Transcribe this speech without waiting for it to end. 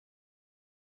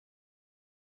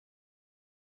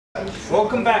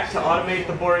Welcome back to Automate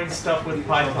the Boring Stuff with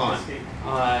Python.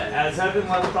 As Evan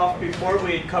left off before,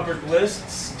 we had covered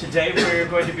lists. Today we're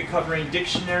going to be covering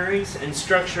dictionaries and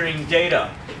structuring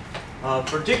data.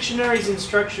 For dictionaries and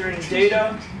structuring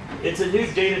data, it's a new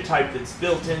data type that's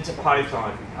built into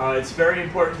Python. It's very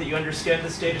important that you understand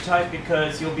this data type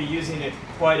because you'll be using it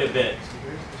quite a bit.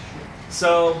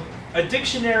 So, a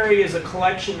dictionary is a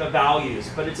collection of values,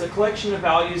 but it's a collection of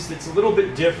values that's a little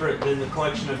bit different than the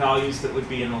collection of values that would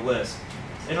be in a list.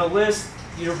 In a list,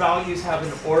 your values have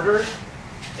an order,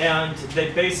 and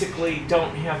they basically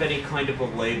don't have any kind of a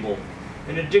label.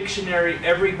 In a dictionary,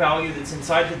 every value that's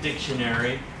inside the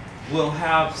dictionary will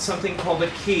have something called a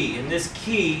key, and this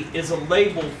key is a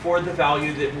label for the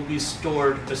value that will be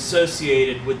stored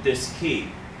associated with this key.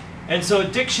 And so a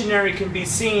dictionary can be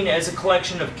seen as a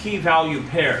collection of key-value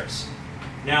pairs.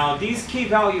 Now, these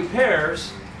key-value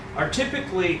pairs are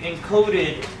typically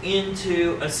encoded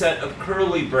into a set of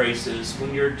curly braces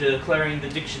when you're declaring the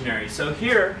dictionary. So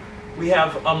here we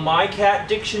have a MyCat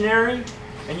dictionary,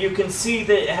 and you can see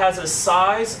that it has a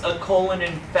size, a colon,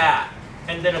 and fat,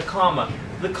 and then a comma.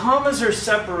 The commas are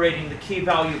separating the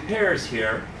key-value pairs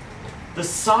here. The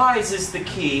size is the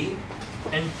key,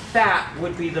 and fat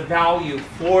would be the value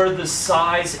for the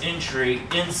size entry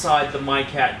inside the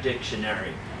MyCat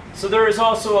dictionary. So there is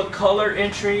also a color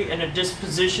entry and a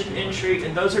disposition entry,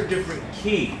 and those are different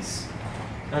keys.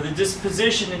 Now the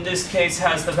disposition in this case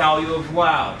has the value of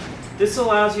loud. This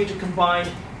allows you to combine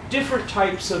different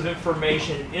types of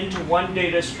information into one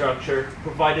data structure,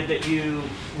 provided that you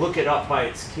look it up by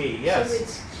its key. Yes? So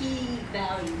it's key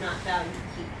value, not value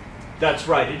key. That's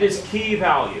right, it is key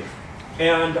value.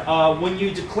 And when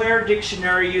you declare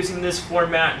dictionary using this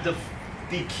format,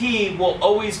 the key will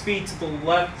always be to the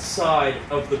left side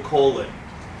of the colon.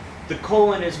 The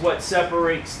colon is what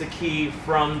separates the key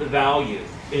from the value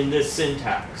in this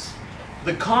syntax.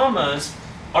 The commas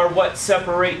are what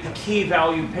separate the key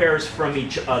value pairs from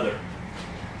each other.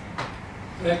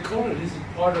 That colon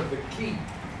isn't part of the key.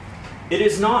 It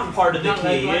is not part of the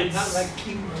key. It's not like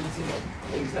keywords and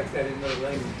things like that in other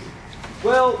languages.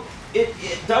 Well, it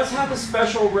does have a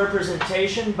special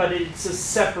representation, but it's a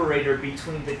separator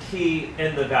between the key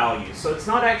and the value. So it's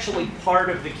not actually part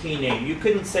of the key name. You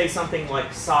couldn't say something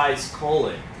like size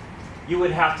colon. You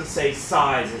would have to say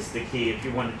size as the key if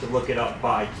you wanted to look it up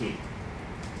by key.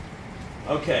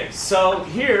 Okay, so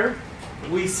here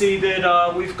we see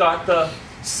that we've got the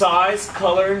size,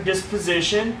 color, and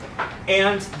disposition,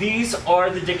 and these are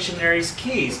the dictionary's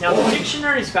keys. Now the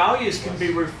dictionary's values can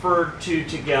be referred to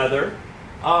together.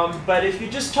 But if you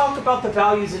just talk about the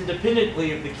values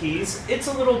independently of the keys, it's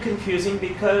a little confusing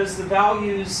because the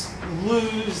values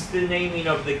lose the naming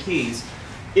of the keys.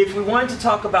 If we wanted to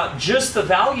talk about just the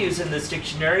values in this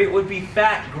dictionary, it would be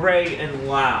fat, gray, and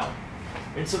loud.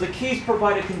 And so the keys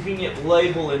provide a convenient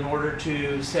label in order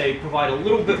to, say, provide a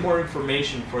little bit more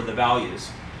information for the values.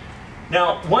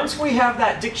 Now, once we have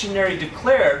that dictionary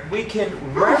declared, we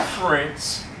can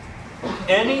reference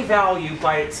any value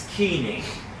by its key name.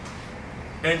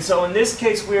 And so in this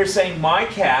case, we are saying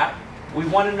MyCat. We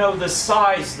want to know the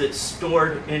size that's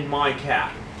stored in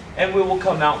MyCat. And we will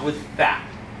come out with fat.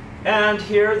 And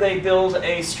here they build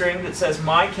a string that says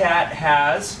MyCat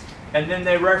has, and then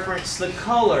they reference the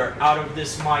color out of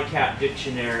this MyCat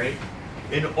dictionary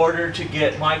in order to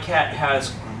get MyCat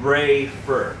has gray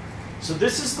fur. So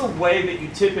this is the way that you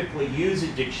typically use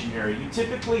a dictionary. You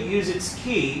typically use its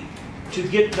key to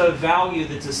get the value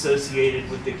that's associated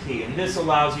with the key. And this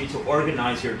allows you to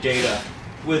organize your data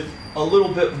with a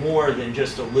little bit more than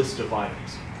just a list of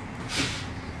items.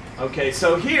 Okay,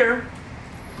 so here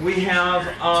we have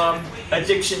a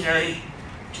dictionary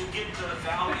to get the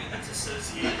value that's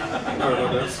associated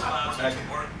with this allows you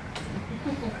to work.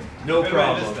 No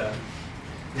problem.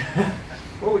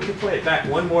 Well, we can play it back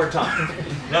one more time.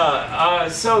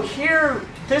 So here,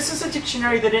 this is a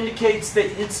dictionary that indicates that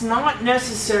it's not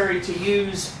necessary to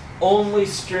use only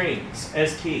strings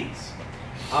as keys.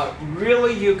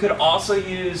 Really, you could also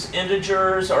use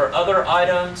integers or other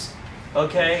items,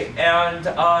 okay?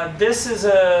 And this is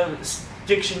a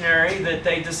dictionary that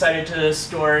they decided to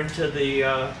store into the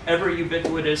ever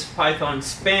ubiquitous Python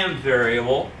spam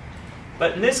variable.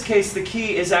 But in this case, the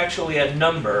key is actually a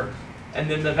number, and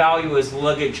then the value is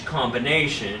luggage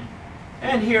combination.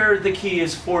 And here the key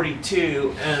is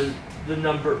 42, and the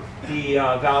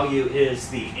value is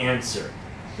the answer.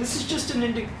 This is just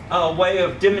a way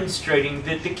of demonstrating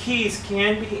that the keys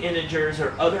can be integers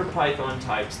or other Python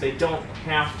types. They don't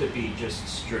have to be just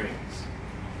strings.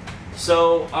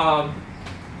 So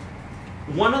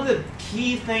one of the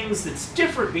key things that's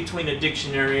different between a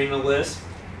dictionary and a list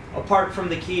apart from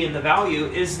the key and the value,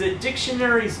 is that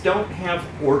dictionaries don't have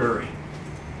ordering.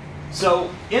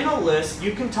 So in a list,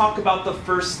 you can talk about the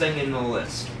first thing in the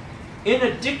list. In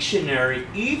a dictionary,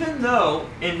 even though,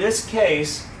 in this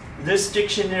case, this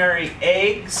dictionary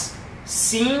eggs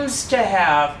seems to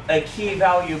have a key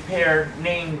value pair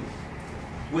named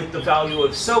with the value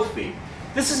of Sophie,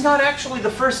 this is not actually the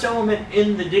first element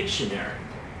in the dictionary,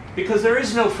 because there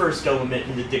is no first element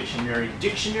in the dictionary.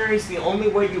 Dictionaries, the only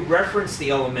way you reference the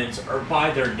elements are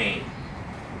by their name.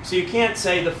 So you can't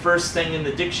say the first thing in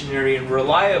the dictionary and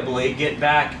reliably get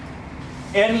back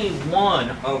any one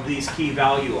of these key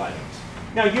value items.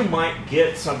 Now you might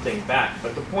get something back,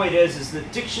 but the point is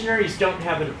that dictionaries don't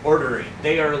have an ordering.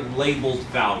 They are labeled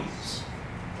values.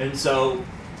 And so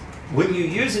when you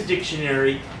use a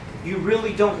dictionary, you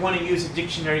really don't want to use a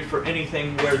dictionary for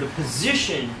anything where the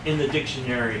position in the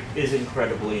dictionary is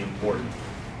incredibly important.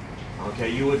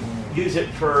 Okay, you would use it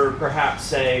for perhaps,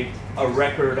 say, a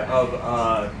record of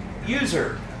a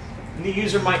user. And the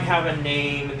user might have a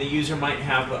name, and the user might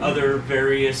have other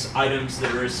various items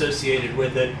that are associated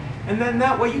with it. And then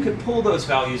that way you could pull those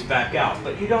values back out.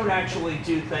 But you don't actually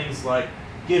do things like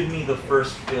give me the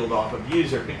first field off of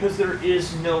user, because there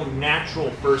is no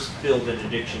natural first field in a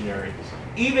dictionary.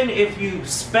 Even if you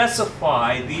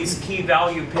specify these key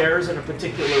value pairs in a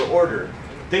particular order,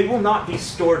 they will not be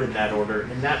stored in that order,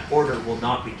 and that order will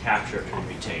not be captured and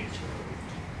retained.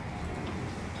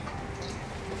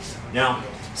 Now,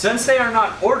 since they are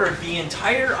not ordered, the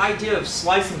entire idea of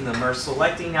slicing them or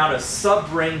selecting out a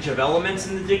sub-range of elements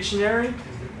in the dictionary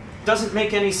doesn't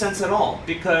make any sense at all,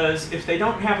 because if they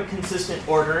don't have a consistent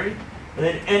ordering,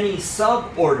 then any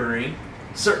sub-ordering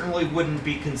certainly wouldn't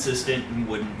be consistent and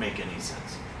wouldn't make any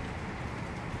sense.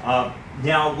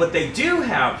 Now, what they do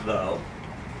have, though,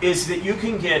 is that you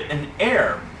can get an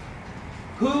error.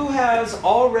 Who has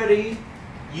already,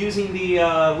 using the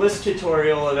list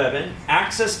tutorial of Evan,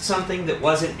 accessed something that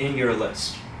wasn't in your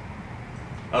list?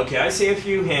 Okay, I see a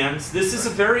few hands. This is a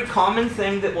very common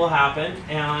thing that will happen,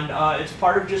 and it's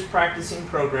part of just practicing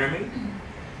programming.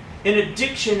 In a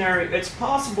dictionary, it's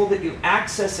possible that you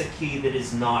access a key that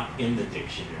is not in the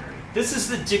dictionary. This is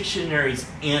the dictionary's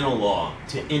analog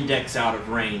to index out of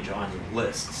range on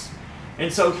lists.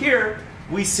 And so here,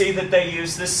 we see that they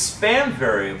use this span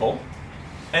variable,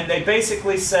 and they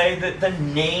basically say that the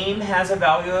name has a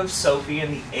value of Sophie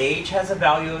and the age has a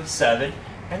value of 7,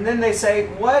 and then they say,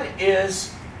 what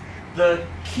is the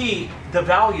key, the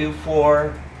value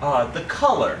for the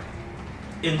color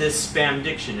in this spam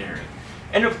dictionary?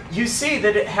 And if you see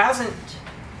that it hasn't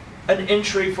an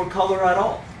entry for color at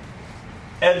all.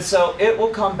 And so it will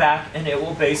come back and it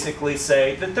will basically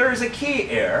say that there is a key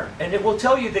error, and it will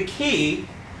tell you the key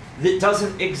that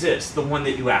doesn't exist, the one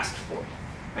that you asked for.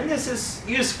 And this is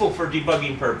useful for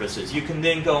debugging purposes. You can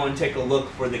then go and take a look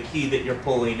for the key that you're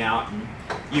pulling out, and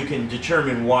you can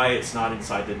determine why it's not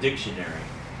inside the dictionary.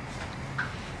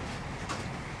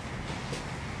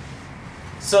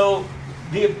 So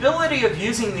the ability of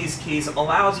using these keys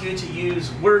allows you to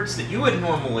use words that you would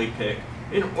normally pick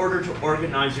in order to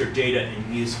organize your data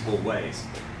in useful ways.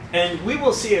 And we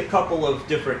will see a couple of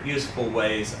different useful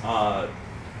ways a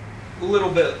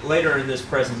little bit later in this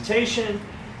presentation.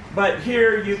 But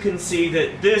here you can see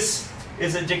that this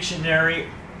is a dictionary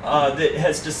that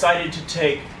has decided to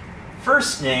take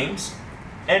first names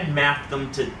and map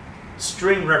them to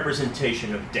string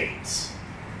representation of dates.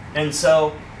 And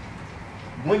so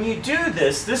when you do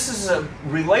this, this is a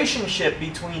relationship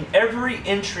between every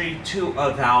entry to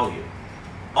a value.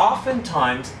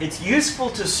 Oftentimes, it's useful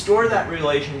to store that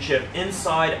relationship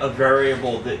inside a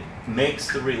variable that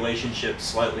makes the relationship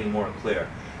slightly more clear.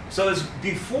 So as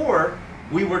before,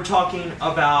 we were talking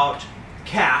about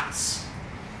cats,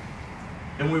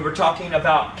 and we were talking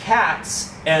about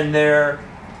cats and their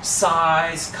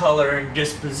size, color, and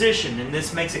disposition, and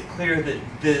this makes it clear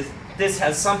that this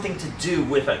has something to do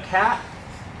with a cat.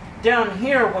 Down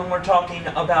here, when we're talking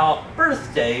about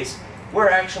birthdays, we're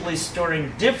actually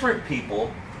storing different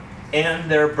people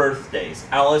and their birthdays.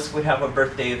 Alice would have a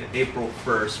birthday of April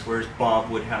 1st, whereas Bob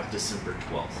would have December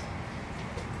 12th.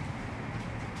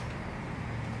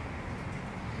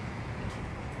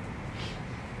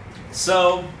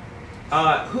 So,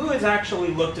 who has actually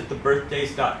looked at the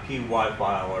birthdays.py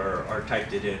file or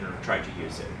typed it in or tried to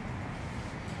use it?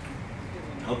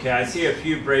 Okay, I see a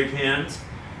few brave hands.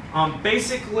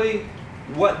 Basically,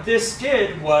 what this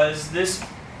did was this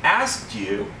asked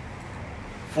you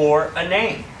for a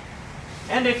name.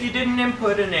 And if you didn't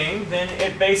input a name, then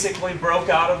it basically broke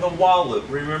out of the while loop.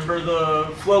 Remember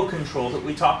the flow control that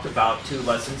we talked about 2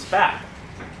 lessons back.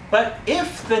 But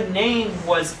if the name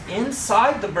was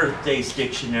inside the birthdays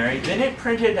dictionary, then it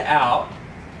printed out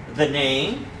the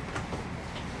name,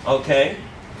 okay?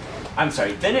 I'm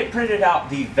sorry, then it printed out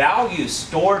the value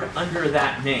stored under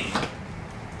that name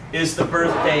is the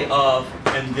birthday of,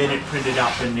 and then it printed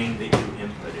out the name that you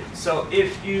inputted. So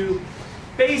if you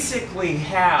basically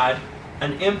had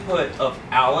an input of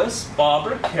Alice,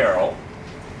 Bob, or Carol,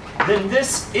 then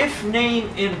this if name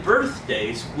in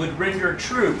birthdays would render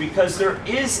true because there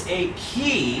is a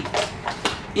key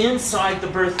inside the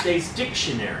birthdays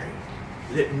dictionary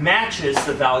that matches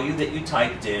the value that you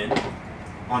typed in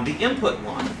on the input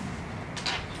line.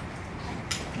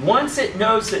 Once it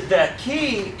knows that that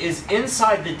key is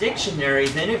inside the dictionary,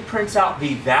 then it prints out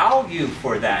the value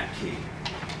for that key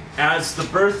as the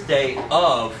birthday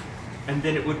of, and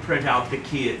then it would print out the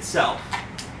key itself.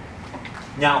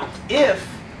 Now, if,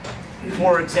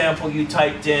 for example, you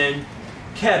typed in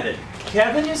Kevin,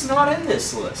 Kevin is not in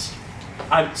this list.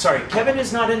 I'm sorry, Kevin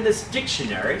is not in this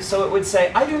dictionary, so it would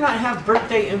say, I do not have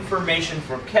birthday information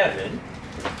for Kevin.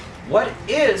 What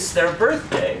is their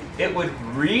birthday? It would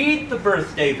read the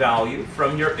birthday value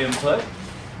from your input,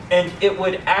 and it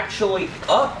would actually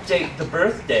update the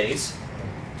birthdays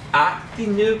at the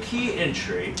new key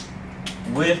entry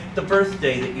with the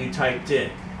birthday that you typed in.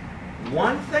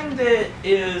 One thing that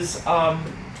is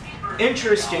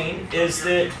interesting is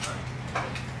that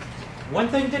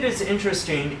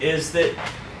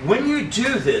when you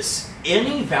do this,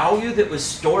 any value that was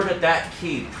stored at that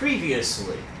key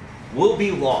previously will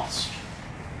be lost.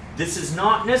 This is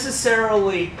not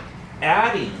necessarily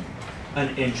adding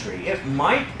an entry. It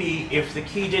might be if the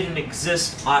key didn't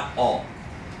exist at all.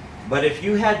 But if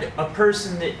you had a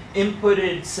person that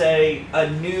inputted, say, a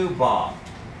new Bob,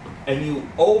 and you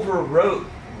overwrote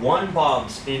one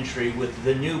Bob's entry with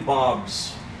the new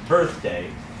Bob's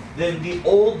birthday, then the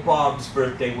old Bob's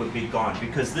birthday would be gone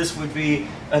because this would be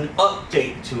an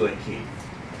update to a key.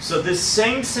 So this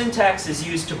same syntax is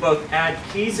used to both add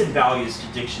keys and values to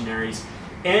dictionaries,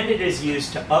 and it is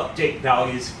used to update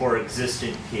values for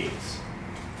existing keys.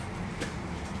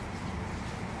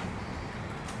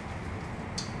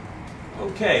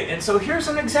 Okay, and so here's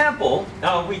an example.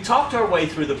 Now, we talked our way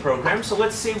through the program, so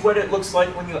let's see what it looks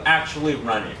like when you actually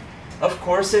run it. Of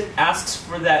course, it asks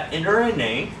for that enter a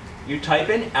name. You type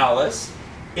in Alice.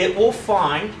 It will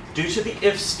find, due to the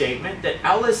if statement, that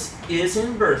Alice is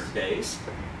in birthdays,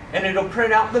 and it'll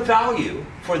print out the value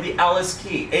for the Alice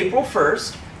key. April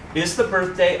 1st is the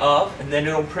birthday of, and then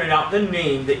it'll print out the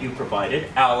name that you provided,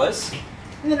 Alice,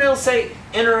 and then it'll say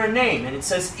enter a name, and it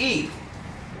says Eve.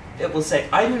 It will say,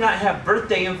 I do not have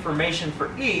birthday information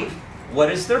for Eve.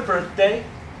 What is their birthday?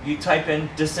 You type in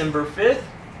December 5th,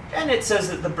 and it says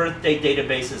that the birthday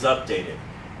database is updated.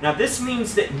 Now this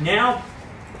means that now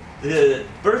the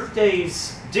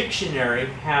birthdays dictionary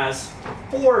has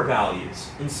 4 values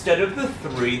instead of the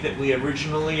 3 that we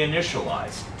originally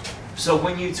initialized. So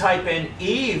when you type in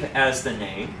Eve as the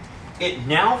name, it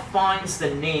now finds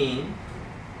the name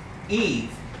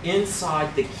Eve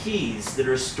inside the keys that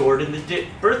are stored in the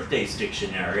birthdays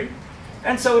dictionary,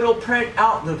 and so it'll print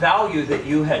out the value that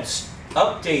you had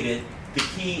updated the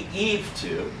key Eve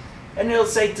to, and it'll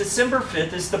say December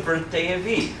 5th is the birthday of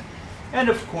Eve. And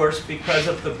of course, because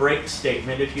of the break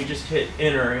statement, if you just hit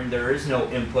enter and there is no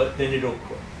input, then it'll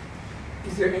quit.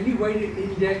 Is there any way to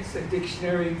index a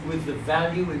dictionary with the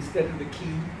value instead of the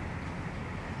key?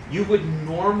 You would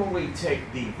normally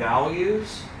take the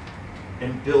values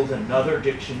and build another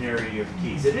dictionary of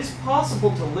keys. It is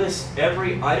possible to list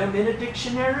every item in a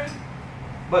dictionary,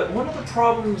 but one of the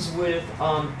problems with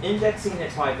indexing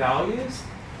it by values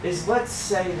is, let's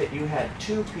say that you had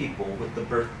 2 people with the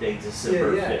birthday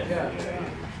December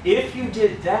 5th. If you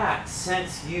did that,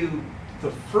 since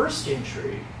the first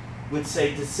entry would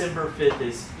say December 5th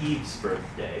is Eve's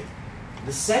birthday,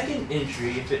 the second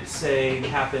entry, if it say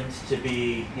happens to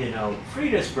be,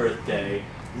 Frida's birthday,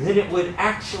 then it would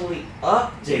actually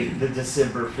update the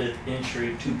December 5th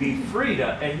entry to be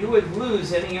Frida, and you would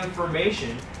lose any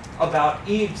information about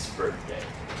Eve's birthday.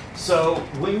 So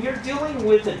when you're dealing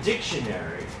with a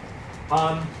dictionary,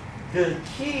 the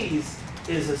keys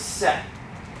is a set,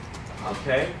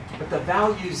 okay? But the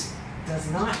values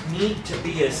does not need to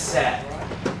be a set.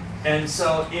 And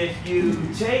so if you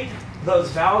take those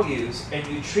values and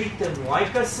you treat them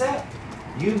like a set,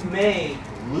 you may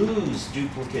lose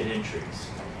duplicate entries.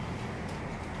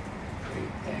 Great,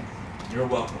 thanks. You're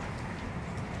welcome.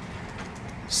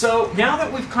 So now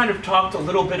that we've kind of talked a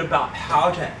little bit about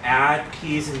how to add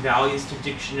keys and values to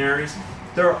dictionaries,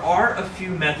 there are a few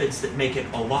methods that make it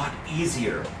a lot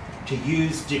easier to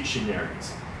use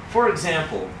dictionaries. For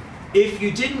example, if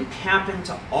you didn't happen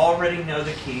to already know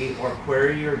the key or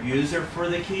query your user for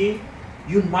the key,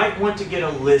 you might want to get a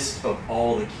list of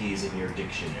all the keys in your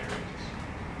dictionary.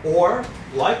 Or,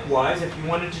 likewise, if you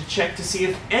wanted to check to see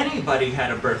if anybody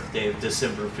had a birthday of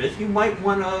December 5th, you might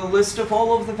want a list of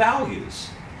all of the values.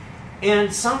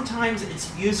 And sometimes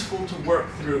it's useful to work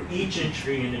through each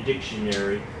entry in a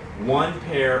dictionary, one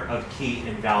pair of key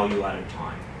and value at a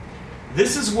time.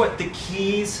 This is what the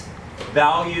keys,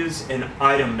 values, and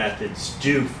item methods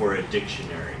do for a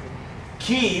dictionary.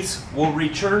 Keys will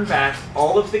return back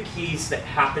all of the keys that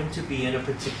happen to be in a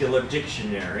particular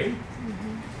dictionary.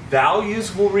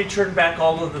 Values will return back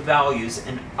all of the values,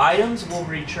 and items will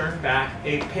return back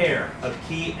a pair of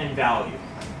key and value.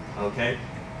 Okay?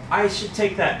 I should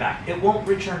take that back. It won't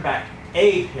return back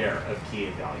a pair of key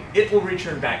and value. It will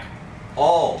return back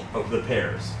all of the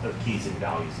pairs of keys and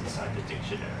values inside the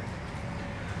dictionary.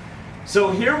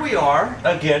 So here we are,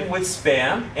 again, with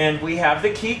spam, and we have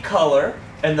the key color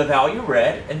and the value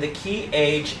red, and the key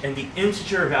age and the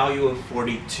integer value of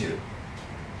 42.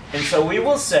 And so we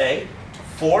will say,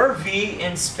 for V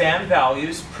in spam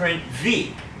values, print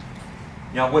V.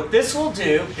 Now what this will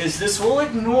do is this will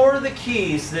ignore the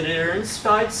keys that are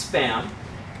inside spam,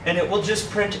 and it will just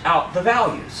print out the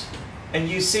values. And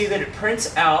you see that it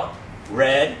prints out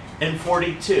red and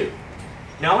 42.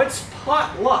 Now it's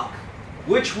pot luck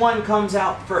which one comes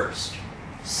out first.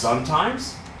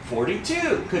 Sometimes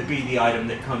 42 could be the item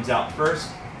that comes out first.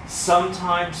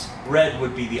 Sometimes red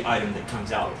would be the item that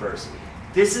comes out first.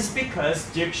 This is because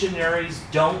dictionaries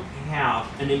don't have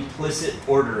an implicit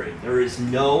ordering. There is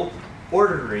no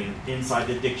ordering inside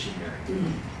the dictionary.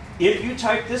 If you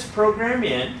type this program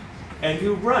in and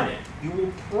you run it, you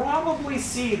will probably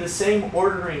see the same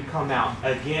ordering come out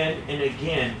again and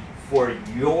again for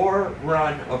your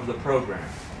run of the program.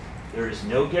 There is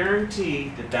no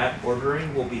guarantee that that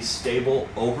ordering will be stable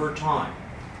over time.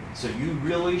 So you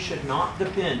really should not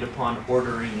depend upon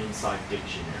ordering inside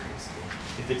dictionaries.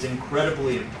 If it's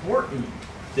incredibly important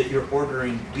that your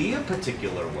ordering be a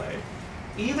particular way,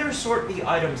 either sort the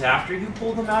items after you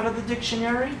pull them out of the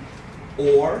dictionary,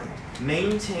 or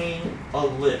maintain a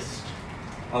list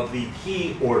of the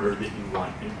key order that you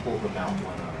want and pull them out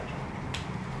one at a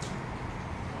time.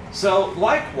 So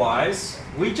likewise,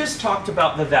 we just talked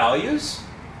about the values.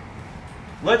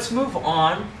 Let's move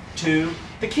on to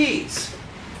the keys.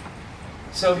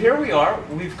 So here we are,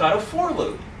 we've got a for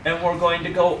loop, and we're going to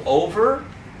go over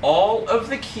all of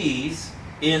the keys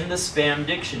in the spam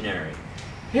dictionary.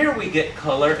 Here we get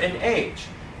color and age.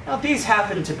 Now these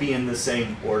happen to be in the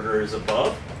same order as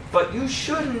above, but you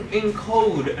shouldn't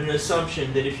encode an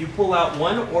assumption that if you pull out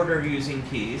one order using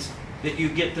keys, that you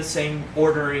get the same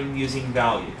ordering using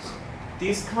values.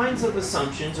 These kinds of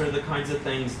assumptions are the kinds of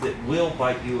things that will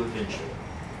bite you eventually.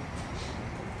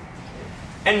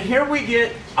 And here we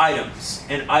get items,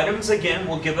 and items again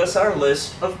will give us our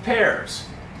list of pairs.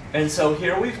 And so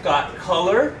here we've got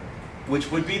color,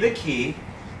 which would be the key,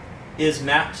 is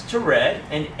mapped to red,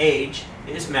 and age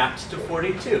is mapped to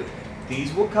 42.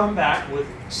 These will come back with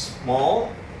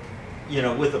small,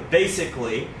 with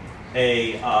basically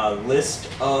a list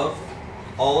of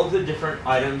all of the different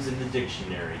items in the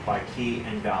dictionary by key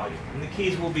and value. And the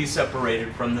keys will be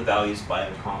separated from the values by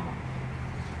a comma.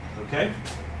 Okay?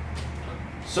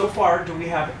 So far, do we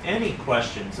have any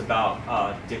questions about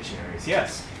dictionaries?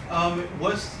 Yes?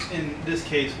 In this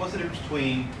case, what's the difference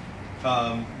between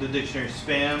the dictionary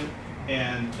spam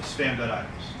and spam.items?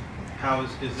 How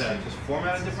is that just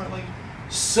formatted differently?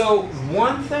 So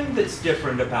one thing that's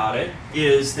different about it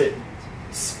is that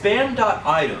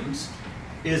spam.items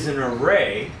is an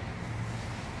array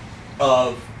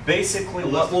of basically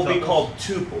what will be called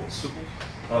tuples.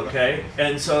 Okay?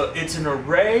 And so it's an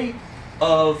array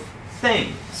of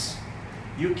things.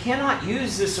 You cannot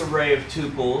use this array of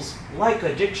tuples like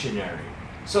a dictionary.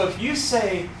 So if you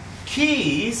say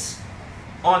keys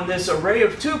on this array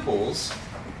of tuples,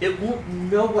 it won't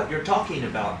know what you're talking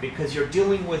about because you're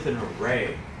dealing with an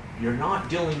array. You're not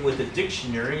dealing with a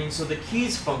dictionary, and so the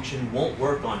keys function won't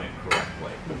work on it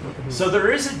correctly. So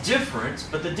there is a difference,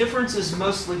 but the difference is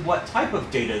mostly what type of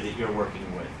data that you're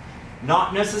working with.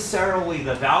 Not necessarily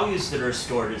the values that are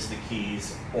stored as the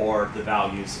keys or the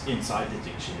values inside the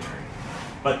dictionary,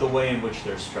 but the way in which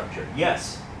they're structured.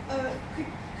 Yes?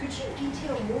 Could you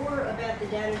detail more about the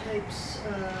data types,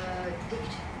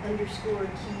 dict underscore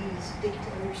keys, dict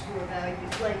underscore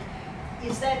values? Like,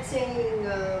 is that saying,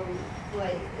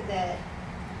 like, that,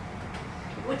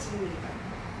 what's the meaning?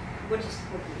 What does it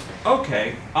mean?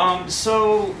 Okay,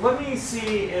 so let me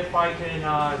see if I can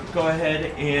go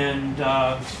ahead and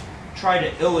try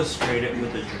to illustrate it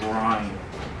with a drawing.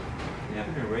 You have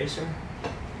an eraser?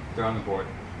 They're on the board.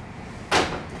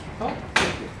 Oh,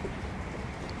 thank you.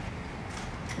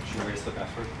 Should we erase the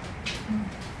password?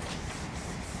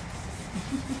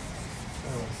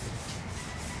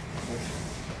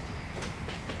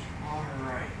 All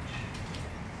right.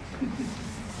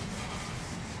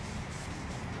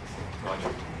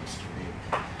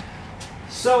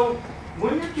 So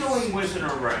when you're dealing with an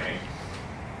array,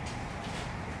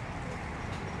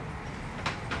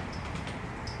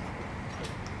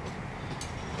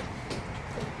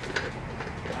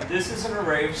 this is an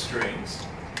array of strings.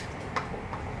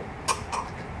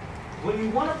 When you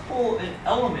want to pull an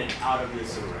element out of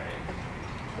this array,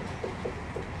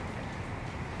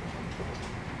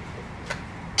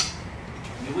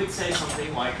 you would say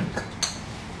something like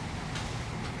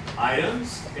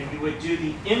items, and you would do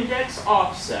the index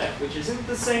offset, which isn't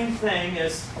the same thing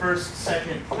as first,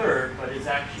 second, third, but is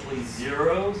actually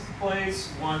 0th place,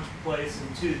 1th place,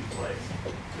 and 2th place.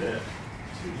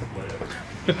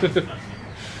 Whatever.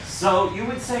 So you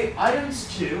would say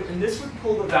items 2, and this would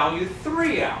pull the value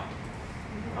 3 out.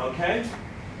 Okay?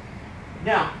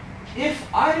 Now,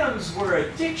 if items were a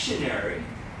dictionary,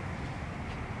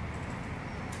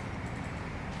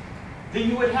 then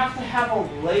you would have to have a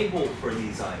label for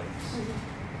these items.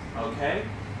 Okay?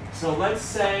 So let's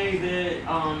say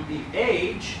that the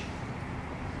age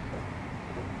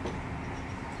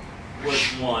was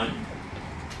 1.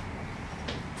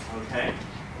 Okay?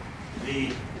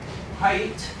 The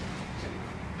height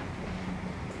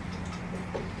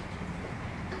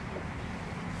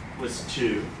was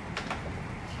 2.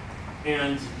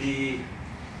 And the,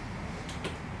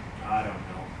 I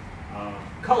don't know,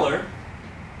 color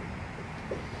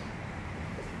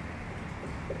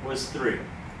was 3.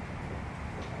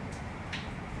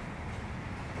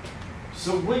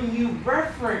 So when you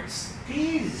reference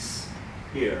these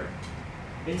here,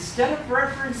 instead of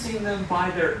referencing them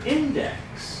by their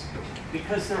index,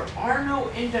 because there are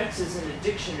no indexes in a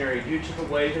dictionary due to the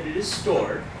way that it is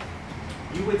stored,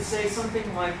 you would say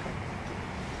something like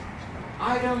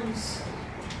items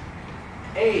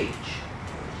age.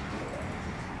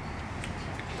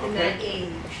 And that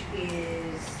age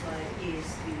is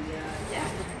the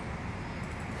data.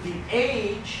 The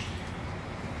age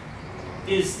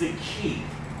is the key.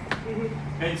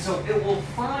 And so it will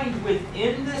find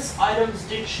within this items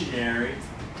dictionary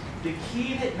the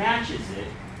key that matches it,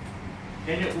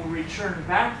 and it will return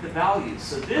back the value.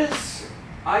 So this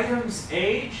item's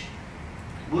age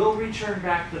will return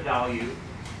back the value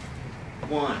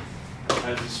 1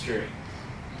 as a string.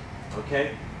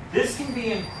 Okay? This can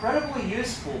be incredibly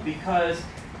useful because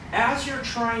as you're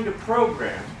trying to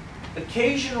program,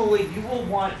 occasionally you will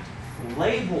want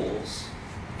labels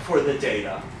for the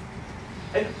data,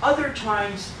 and other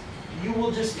times you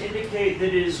will just indicate that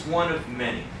it is one of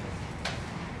many.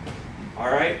 All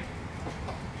right?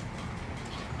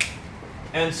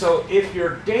 And so if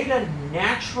your data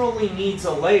naturally needs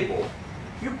a label,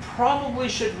 you probably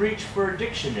should reach for a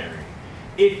dictionary.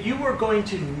 If you were going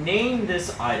to name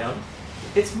this item,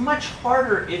 it's much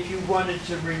harder if you wanted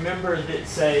to remember that,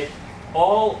 say,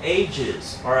 all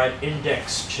ages are at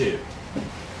index 2.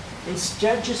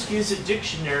 Instead, just use a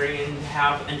dictionary and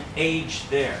have an age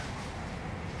there.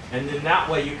 And then that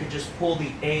way you could just pull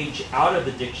the age out of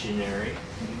the dictionary.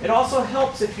 It also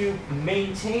helps if you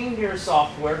maintain your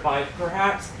software by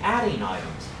perhaps adding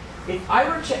items. If I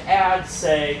were to add,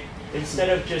 say, instead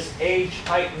of just age,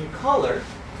 height, and color,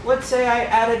 let's say I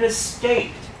added a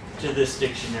state to this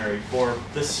dictionary for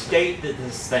the state that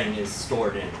this thing is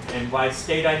stored in. And by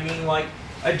state I mean like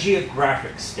a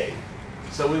geographic state.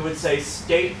 So we would say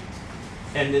state,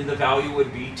 and then the value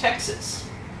would be Texas.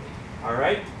 All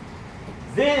right?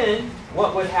 Then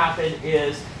what would happen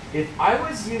is, if I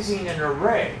was using an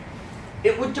array,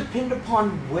 it would depend upon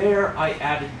where I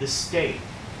added the state,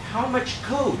 how much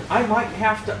code I might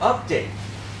have to update.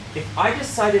 If I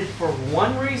decided for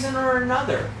one reason or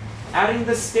another, adding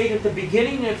the state at the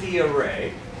beginning of the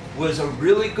array was a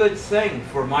really good thing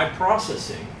for my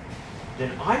processing,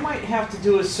 then I might have to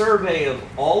do a survey of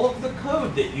all of the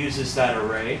code that uses that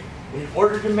array in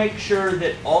order to make sure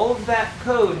that all of that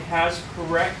code has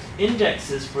correct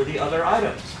indexes for the other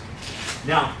items.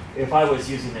 Now, if I was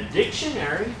using a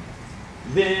dictionary,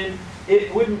 then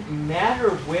it wouldn't matter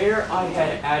where I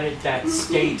had added that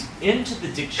state into the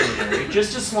dictionary,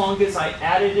 just as long as I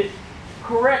added it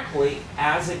correctly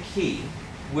as a key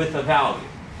with a value.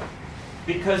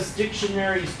 Because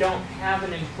dictionaries don't have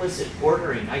an implicit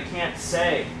ordering. I can't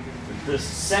say the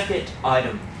second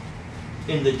item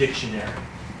in the dictionary.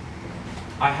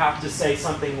 I have to say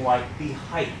something like the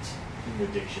height in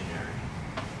the dictionary.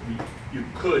 You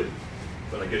could,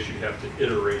 but I guess you'd have to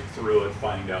iterate through it,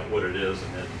 find out what it is,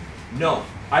 and then... No,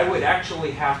 I would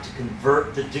actually have to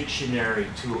convert the dictionary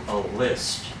to a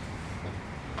list.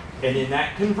 And in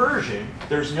that conversion,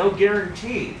 there's no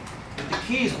guarantee that the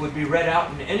keys would be read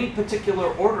out in any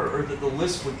particular order or that the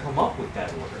list would come up with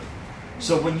that order.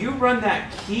 So when you run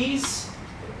that keys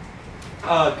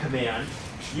command,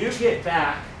 you get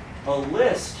back a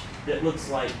list that looks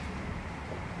like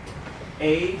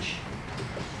age,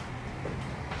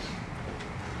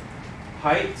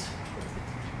 height,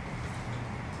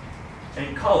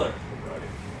 and color.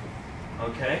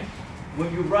 Okay?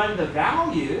 When you run the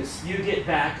values, you get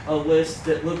back a list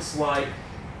that looks like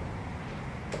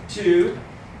 2,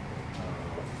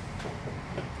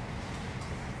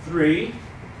 3,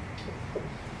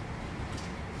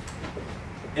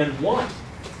 and 1.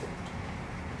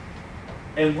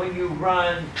 And when you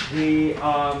run the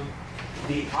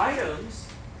items,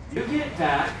 you get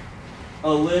back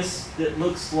a list that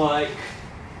looks like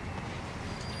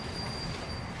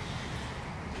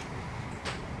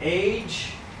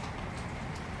age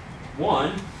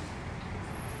 1,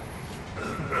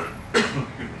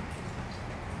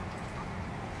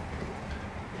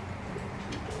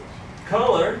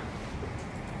 color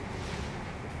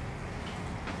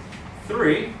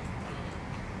 3,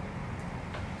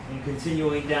 and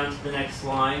continuing down to the next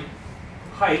line,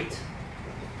 height.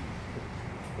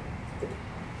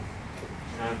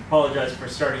 And I apologize for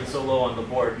starting so low on the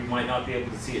board. You might not be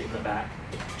able to see it in the back.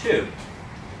 2.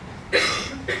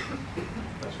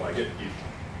 That's why I get you.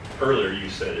 Earlier you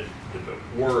said if it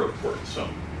were important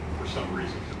for some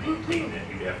reason to maintain it,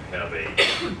 you'd have to have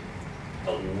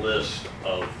a list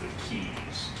of the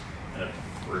keys. And if,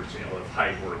 for example, if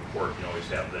height were important, you always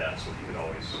have that, so you can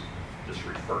always just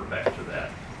refer back to that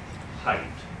height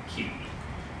key.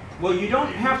 Well, you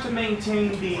don't have to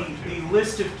maintain the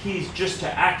list of keys just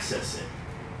to access it.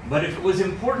 But if it was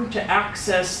important to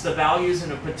access the values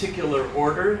in a particular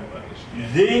order,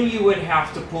 then you would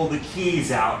have to pull the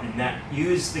keys out and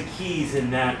use the keys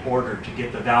in that order to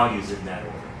get the values in that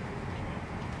order.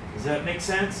 Does that make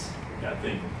sense? Yeah, I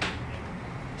think.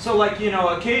 So, like, you know,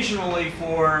 occasionally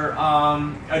for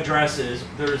addresses,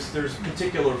 there's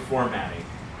particular formatting,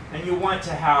 and you want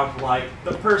to have like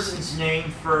the person's name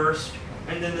first,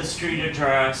 and then the street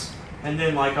address, and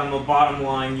then like on the bottom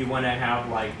line you want to have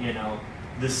like, you know,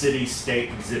 the city, state,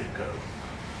 and zip code.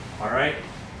 All right?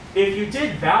 If you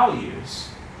did values,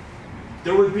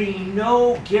 there would be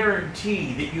no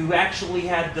guarantee that you actually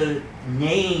had the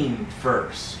name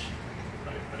first.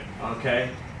 Okay?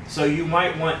 So you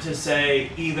might want to say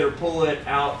either pull it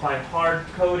out by hard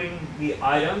coding the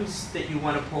items that you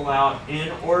want to pull out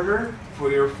in order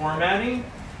for your formatting,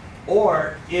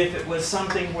 or if it was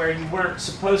something where you weren't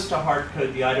supposed to hard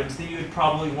code the items, then you would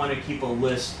probably want to keep a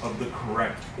list of the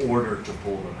correct order to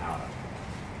pull them out of.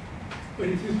 But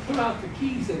if you pull out the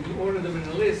keys and you order them in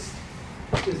a list,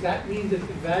 does that mean that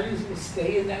the values will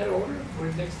stay in that order for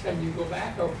the next time you go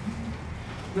back? Or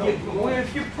no? Well,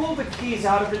 if you pull the keys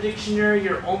out of the dictionary,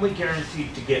 you're only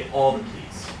guaranteed to get all the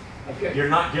keys. Okay. You're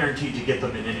not guaranteed to get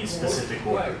them in any specific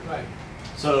order. Right.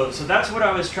 So that's what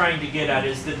I was trying to get at,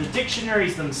 is that the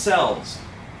dictionaries themselves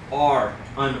are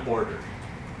unordered.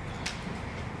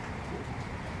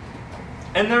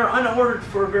 And they're unordered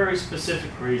for a very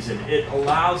specific reason. It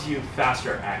allows you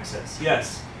faster access.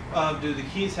 Yes? Do the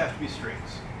keys have to be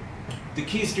strings? The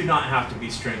keys do not have to be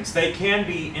strings. They can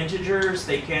be integers,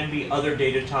 they can be other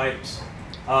data types.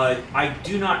 I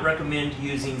do not recommend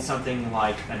using something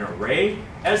like an array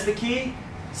as the key,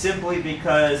 simply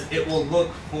because it will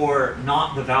look for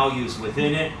not the values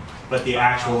within it, but the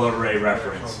actual array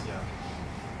reference.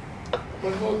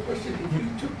 One more question. If you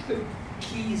took the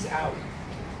keys out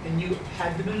and you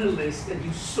had them in a list and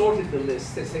you sorted the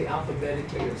list, let's say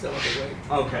alphabetically or some other way,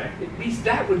 Okay. at least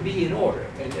that would be in order.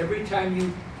 And every time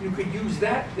you could use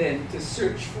that then to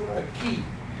search for a key.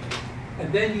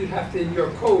 And then you'd have to, in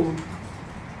your code,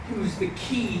 use the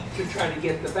key to try to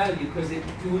get the value, because you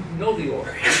wouldn't know the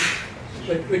order.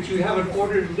 But you have an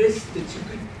ordered list that you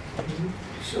could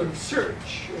sort of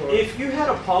search. Or If you had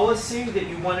a policy that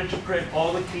you wanted to print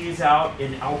all the keys out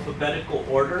in alphabetical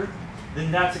order,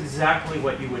 then that's exactly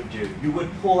what you would do. You would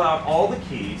pull out all the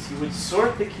keys, you would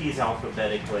sort the keys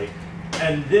alphabetically,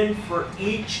 and then for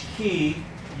each key,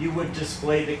 you would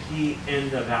display the key and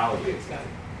the value.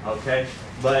 Okay?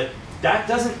 But that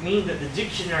doesn't mean that the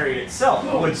dictionary itself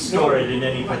would store it in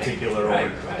any particular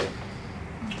order. Right.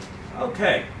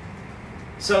 Okay.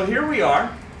 So here we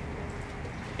are,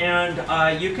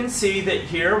 and you can see that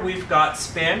here we've got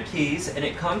span keys, and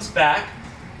it comes back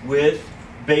with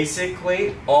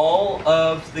basically all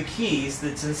of the keys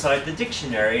that's inside the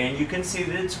dictionary, and you can see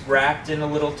that it's wrapped in a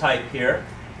little type here.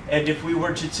 And if we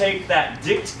were to take that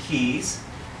dict keys,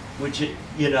 which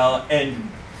and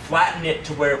flatten it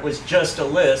to where it was just a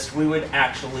list, we would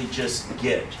actually just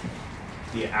get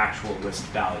the actual list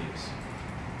values.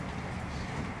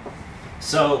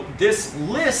 So this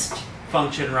list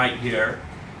function right here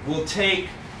will take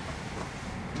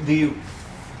the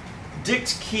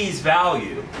dict keys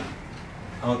value,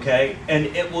 okay, and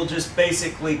it will just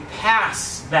basically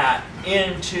pass that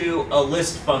into a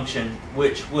list function,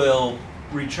 which will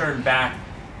return back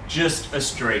just a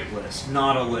straight list,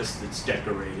 not a list that's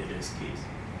decorated as keys.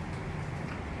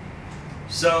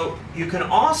 So you can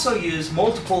also use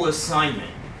multiple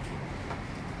assignment.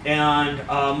 And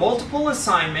multiple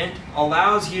assignment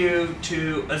allows you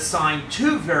to assign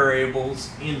two variables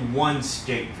in one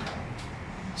statement.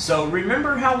 So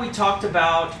remember how we talked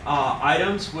about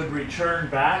items would return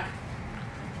back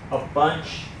a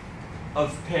bunch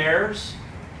of pairs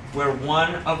where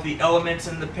one of the elements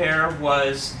in the pair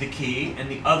was the key and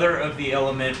the other of the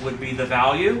element would be the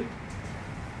value?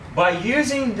 By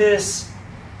using this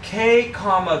K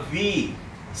comma V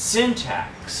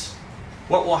syntax,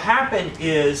 what will happen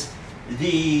is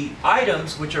the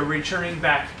items which are returning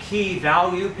back key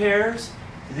value pairs,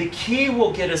 the key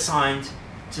will get assigned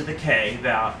to the K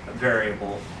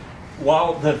variable,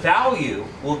 while the value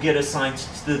will get assigned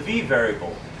to the V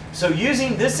variable. So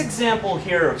using this example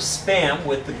here of spam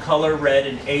with the color red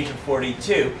and age of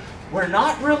 42, we're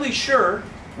not really sure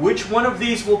which one of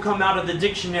these will come out of the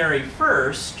dictionary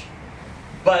first,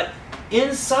 but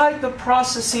inside the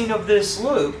processing of this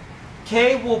loop,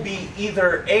 K will be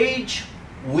either age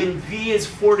when V is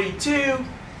 42,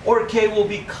 or K will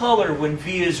be color when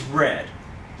V is red.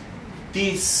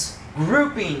 This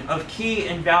grouping of key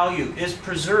and value is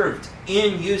preserved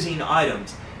in using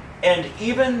items. And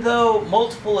even though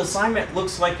multiple assignment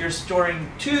looks like you're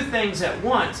storing two things at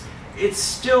once, it's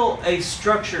still a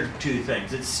structured two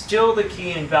things. It's still the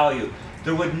key and value.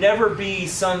 There would never be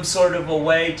some sort of a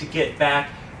way to get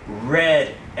back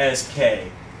red as K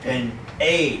and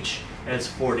age as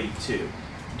 42.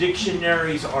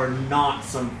 Dictionaries are not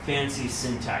some fancy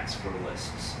syntax for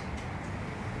lists.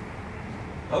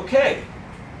 Okay,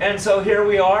 and so here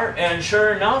we are, and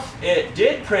sure enough, it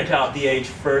did print out the age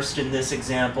first in this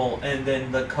example, and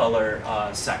then the color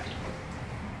second.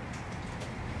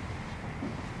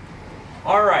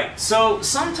 All right, so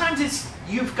sometimes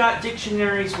you've got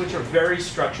dictionaries which are very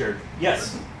structured.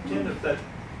 Yes? Ken, if that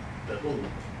little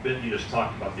bit you just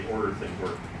talked about, the order thing,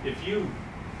 where if you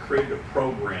create a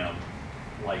program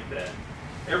like that,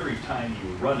 every time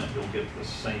you run it, you'll get the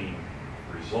same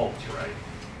results, right?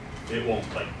 It won't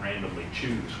like randomly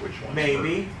choose which ones.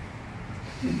 Maybe.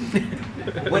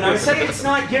 When I say it's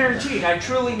not guaranteed, I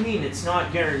truly mean it's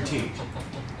not guaranteed.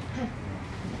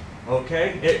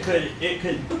 Okay? It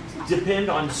could depend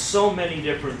on so many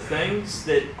different things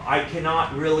that I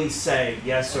cannot really say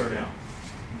yes or no.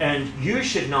 And you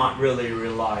should not really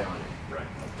rely on it. Right.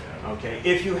 Okay?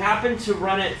 If you happen to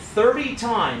run it 30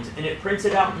 times and it prints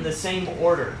it out in the same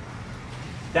order,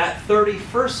 that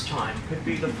 31st time could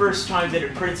be the first time that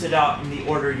it prints it out in the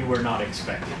order you were not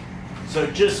expecting. So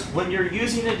just when you're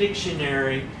using a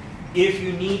dictionary, if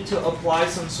you need to apply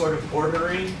some sort of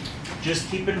ordering, just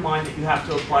keep in mind that you have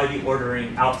to apply the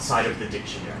ordering outside of the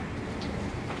dictionary.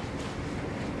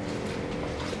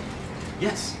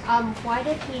 Yes? Why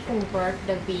did he convert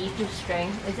the V to string?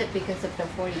 Is it because of the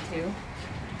 42?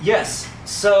 Yes.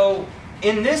 So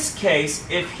in this case,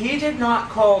 if he did not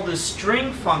call the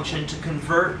string function to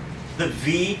convert the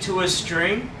V to a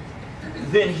string,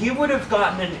 then he would have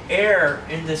gotten an error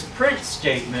in this print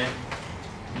statement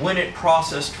when it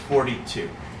processed 42.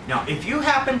 Now, if you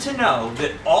happen to know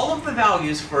that all of the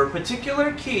values for a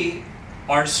particular key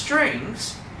are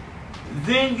strings,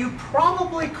 then you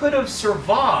probably could have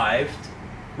survived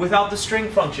without the string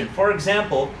function. For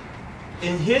example,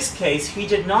 in his case, he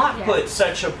did not put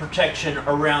such a protection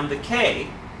around the K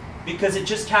because it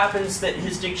just happens that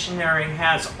his dictionary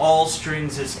has all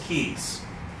strings as keys.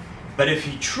 But if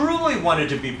he truly wanted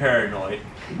to be paranoid,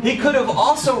 he could have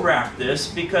also wrapped this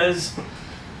because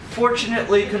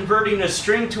fortunately converting a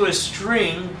string to a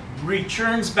string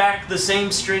returns back the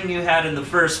same string you had in the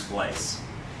first place.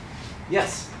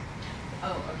 Yes? Oh,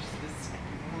 I was just this,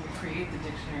 when we create the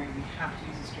dictionary, we have to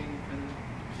use a string for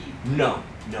the key. No,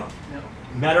 no. No.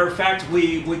 Matter of fact,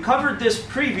 we covered this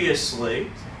previously,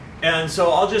 and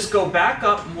so I'll just go back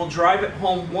up and we'll drive it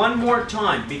home one more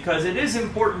time because it is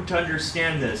important to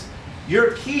understand this.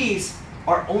 Your keys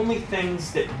are only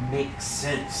things that make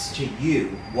sense to you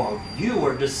while you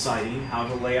are deciding how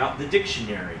to lay out the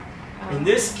dictionary. In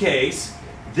this case,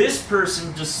 this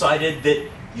person decided that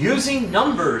using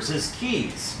numbers as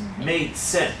keys made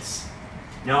sense.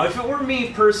 Now, if it were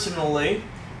me personally,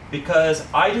 because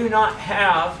I do not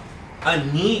have a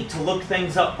need to look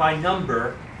things up by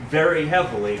number very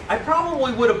heavily, I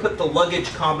probably would have put the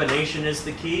luggage combination as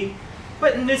the key,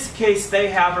 But in this case, they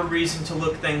have a reason to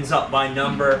look things up by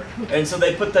number, and so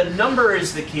they put the number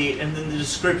as the key and then the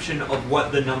description of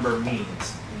what the number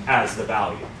means as the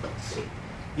value.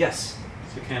 Yes?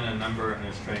 So can a number and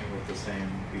a string with the same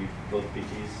both be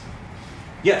keys?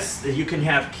 Yes, you can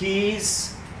have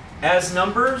keys as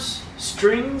numbers,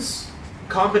 strings,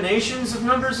 combinations of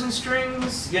numbers and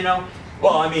strings, you know.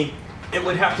 Well, I mean, it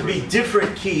would have to be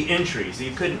different key entries.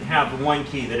 You couldn't have one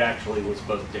key that actually was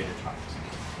both data types.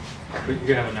 But you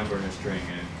could have a number and a string,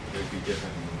 and it would be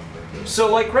different than the number.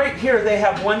 So like right here, they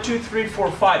have 1, 2, 3,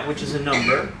 4, 5, which is a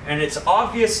number, and it's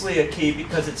obviously a key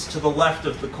because it's to the left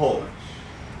of the colon.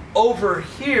 Over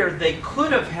here, they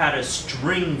could have had a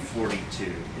string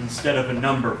 42 instead of a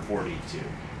number 42.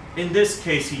 In this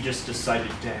case, he just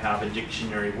decided to have a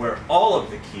dictionary where all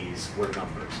of the keys were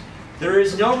numbers. There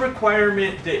is no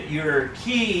requirement that your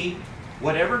key,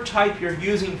 whatever type you're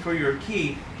using for your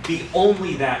key, be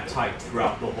only that type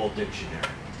throughout the whole dictionary.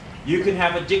 You can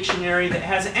have a dictionary that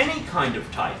has any kind of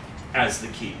type as the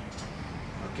key.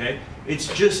 Okay?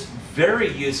 It's just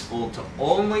very useful to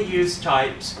only use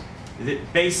types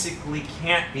that basically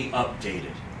can't be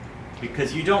updated.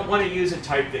 Because you don't want to use a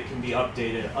type that can be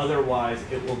updated, otherwise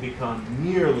it will become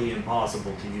nearly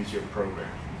impossible to use your program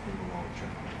in the long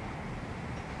term.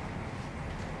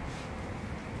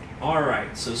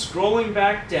 Alright, so scrolling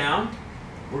back down,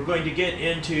 we're going to get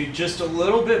into just a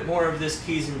little bit more of this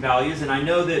keys and values, and I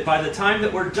know that by the time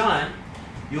that we're done,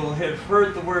 you'll have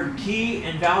heard the word key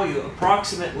and value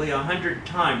approximately 100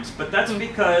 times, but that's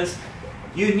because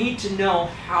you need to know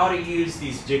how to use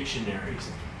these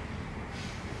dictionaries.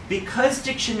 Because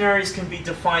dictionaries can be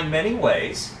defined many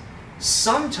ways,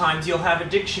 sometimes you'll have a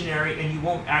dictionary and you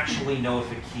won't actually know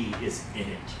if a key is in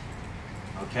it.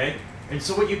 Okay? And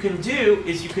so what you can do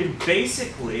is you can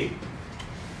basically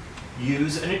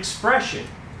use an expression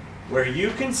where you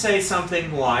can say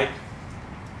something like,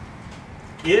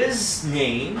 is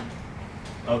name,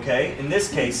 okay, in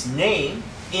this case, name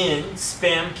in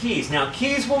spam keys. Now,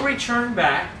 keys will return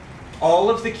back all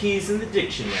of the keys in the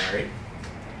dictionary,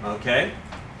 okay?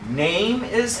 Name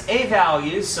is a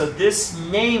value, so this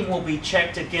name will be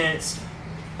checked against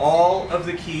all of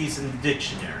the keys in the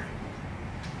dictionary.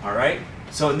 All right?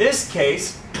 So in this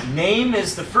case, name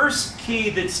is the first key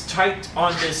that's typed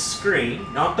on this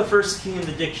screen, not the first key in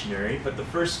the dictionary, but the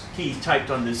first key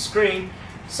typed on this screen.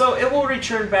 So it will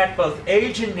return back both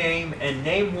age and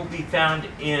name will be found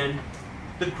in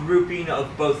the grouping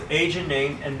of both age and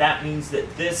name, and that means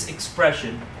that this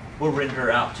expression will render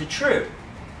out to true.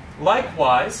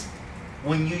 Likewise,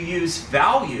 when you use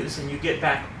values and you get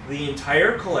back the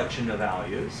entire collection of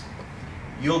values,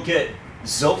 you'll get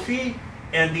Sophie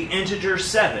and the integer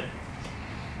 7.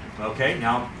 Okay,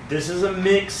 now this is a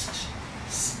mixed,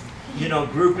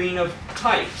 grouping of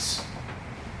types.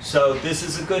 So this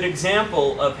is a good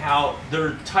example of how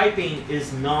their typing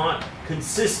is not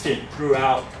consistent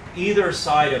throughout either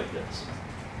side of this.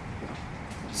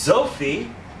 Sophie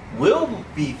will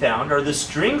be found, or the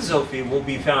string Sophie will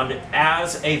be found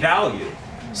as a value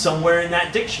somewhere in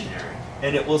that dictionary,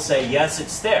 and it will say, yes,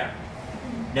 it's there.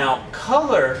 Now,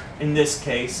 color, in this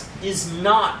case, is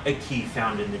not a key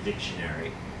found in the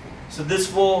dictionary. So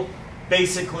this will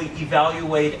basically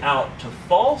evaluate out to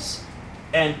false,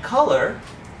 and color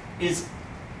is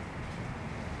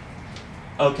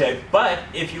okay, but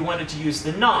if you wanted to use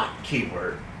the not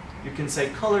keyword, you can say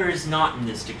color is not in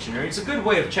this dictionary. It's a good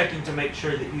way of checking to make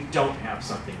sure that you don't have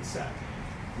something set.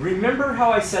 Remember how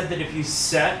I said that if you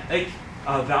set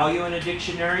a value in a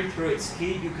dictionary through its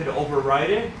key, you could overwrite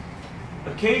it?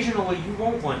 Occasionally, you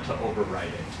won't want to overwrite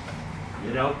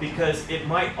it, because it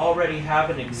might already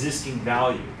have an existing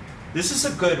value. This is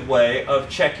a good way of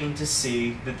checking to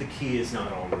see that the key is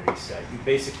not already set. You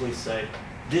basically say,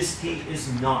 this key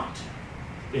is not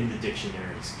in the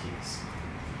dictionary's keys.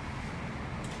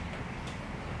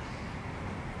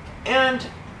 And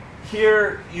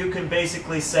here you can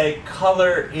basically say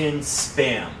color in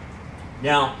spam.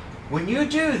 Now, when you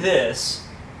do this,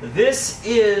 this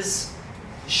is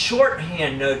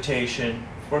shorthand notation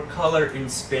for color in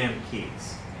spam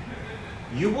keys.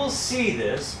 You will see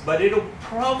this, but it'll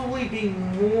probably be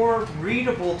more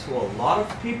readable to a lot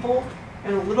of people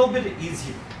and a little bit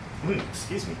easier,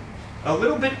 a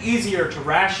little bit easier to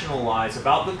rationalize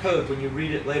about the code when you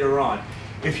read it later on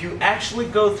if you actually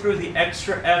go through the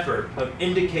extra effort of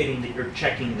indicating that you're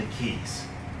checking the keys.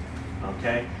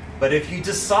 Okay? But if you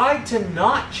decide to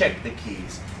not check the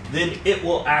keys, then it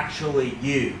will actually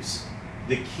use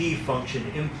the key function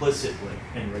implicitly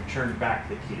and return back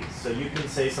the keys. So you can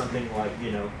say something like,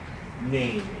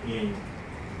 name in,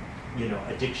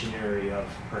 a dictionary of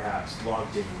perhaps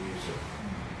logged in user.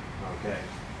 Okay.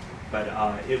 but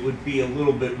it would be a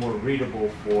little bit more readable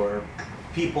for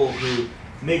people who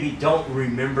maybe don't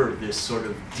remember this sort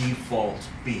of default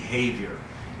behavior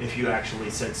if you actually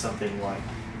said something like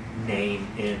name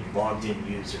in logged in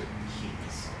user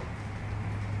keys.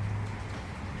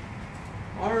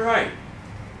 All right,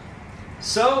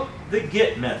 so the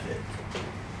get method.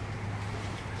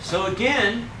 So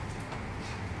again,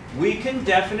 we can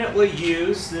definitely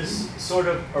use this sort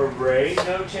of array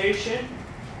notation.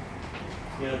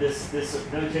 You know, this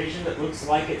notation that looks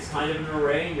like it's kind of an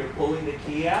array and you're pulling the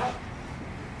key out.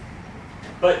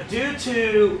 But due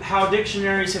to how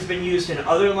dictionaries have been used in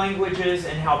other languages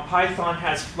and how Python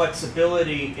has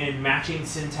flexibility in matching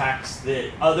syntax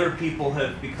that other people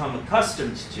have become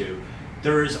accustomed to,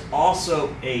 there is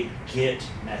also a get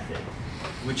method,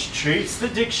 which treats the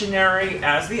dictionary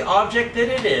as the object that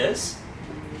it is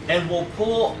and will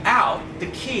pull out the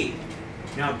key.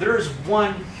 Now, there's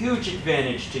one huge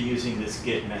advantage to using this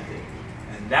get method,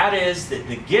 and that is that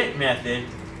the get method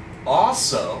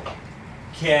also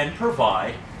can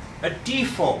provide a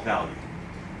default value.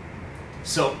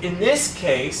 So in this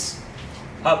case,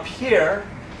 up here,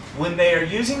 when they are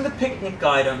using the picnic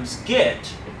items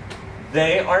get,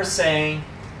 they are saying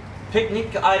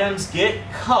picnic items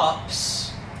get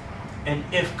cups, and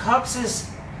if cups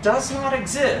does not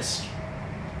exist,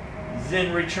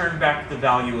 then return back the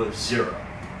value of 0.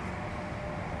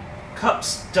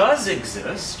 Cups does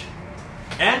exist,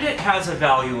 and it has a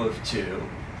value of 2.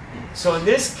 So in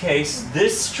this case,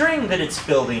 this string that it's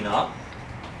building up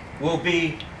will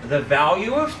be the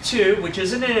value of 2, which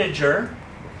is an integer,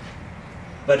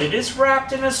 but it is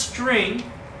wrapped in a string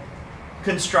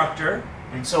constructor,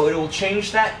 and so it will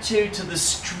change that 2 to the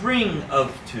string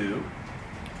of 2,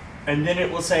 and then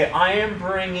it will say, I am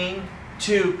bringing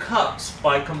 2 cups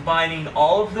by combining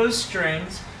all of those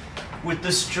strings with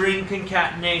the string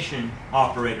concatenation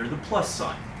operator, the plus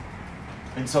sign.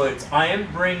 And so it's I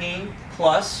am bringing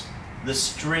plus the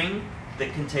string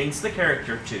that contains the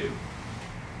character 2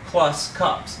 plus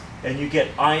cups. And you get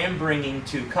I am bringing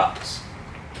 2 cups.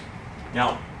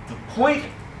 Now, the point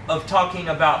of talking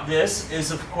about this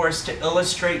is, of course, to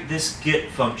illustrate this get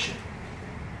function.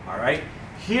 All right?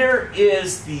 Here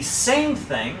is the same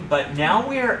thing, but now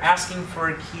we are asking for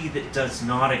a key that does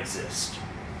not exist.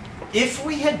 If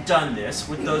we had done this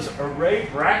with those array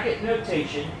bracket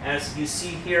notation, as you see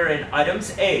here in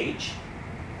items age,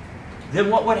 then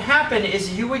what would happen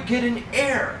is you would get an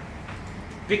error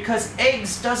because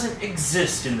eggs doesn't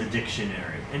exist in the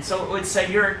dictionary. And so it would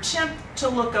say your attempt to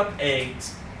look up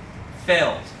eggs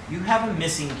failed. You have a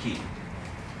missing key.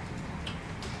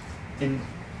 And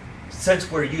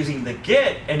since we're using the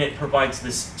get and it provides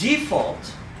this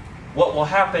default, what will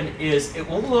happen is it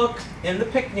will look in the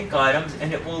picnic items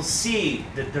and it will see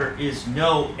that there is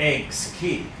no eggs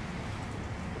key.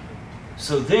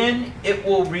 So then it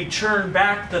will return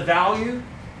back the value,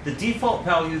 the default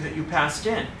value that you passed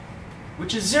in,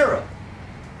 which is 0.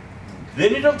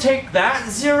 Then it'll take that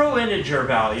 0 integer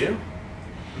value,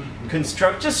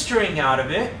 construct a string out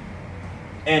of it,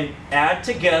 and add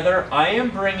together, I am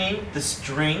bringing the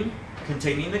string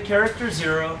containing the character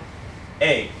 0,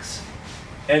 eggs.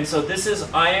 And so this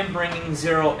is, I am bringing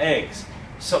 0 eggs.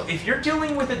 So if you're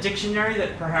dealing with a dictionary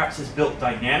that perhaps is built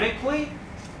dynamically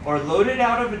or loaded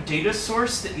out of a data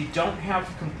source that you don't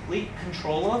have complete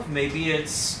control of, maybe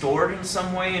it's stored in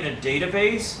some way in a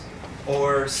database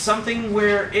or something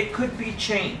where it could be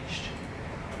changed,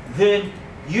 then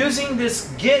using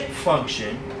this get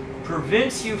function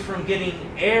prevents you from getting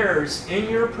errors in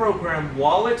your program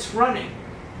while it's running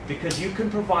because you can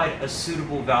provide a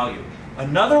suitable value.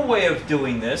 Another way of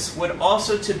doing this would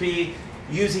also to be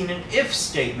using an if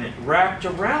statement wrapped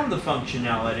around the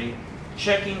functionality,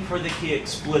 checking for the key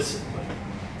explicitly.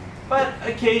 But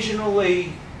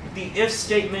occasionally, the if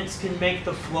statements can make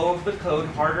the flow of the code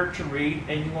harder to read,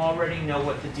 and you already know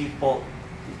what the default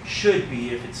should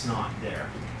be if it's not there.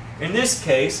 In this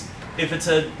case, if it's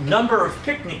a number of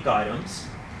picnic items,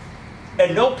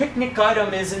 and no picnic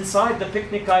item is inside the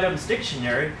picnic items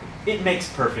dictionary, it makes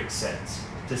perfect sense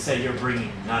to say you're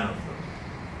bringing none of them.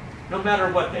 No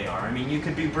matter what they are. I mean, you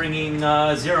could be bringing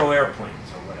 0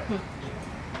 airplanes or whatever. You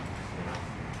know.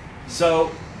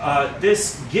 So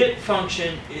this get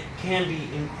function, it can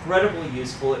be incredibly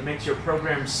useful. It makes your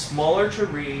program smaller to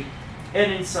read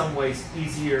and in some ways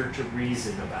easier to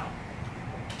reason about.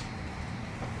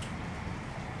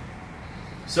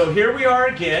 So here we are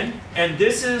again, and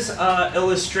this is an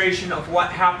illustration of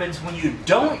what happens when you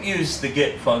don't use the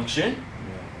get function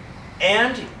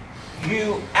and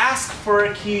you ask for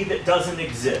a key that doesn't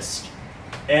exist.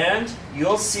 And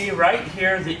you'll see right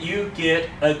here that you get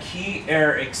a key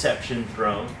error exception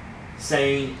thrown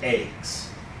saying eggs.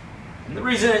 And the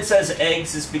reason it says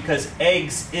eggs is because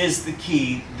eggs is the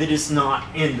key that is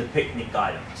not in the picnic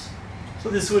items. So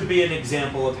this would be an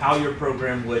example of how your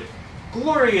program would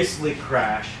gloriously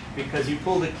crash because you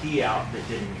pulled a key out that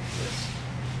didn't exist.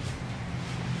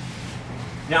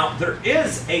 Now, there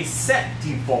is a set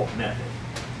default method,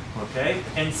 okay?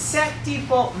 And set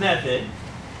default method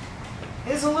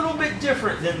is a little bit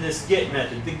different than this get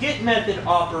method. The get method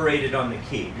operated on the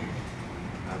key,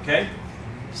 okay?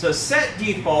 So set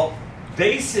default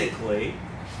basically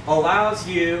allows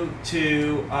you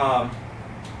to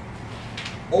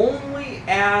only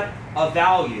add a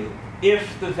value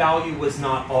if the value was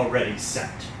not already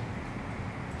set.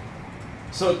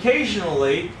 So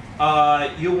occasionally,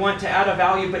 you want to add a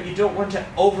value, but you don't want to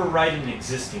overwrite an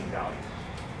existing value.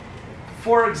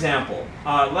 For example,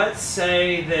 let's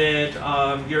say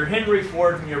that you're Henry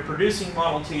Ford and you're producing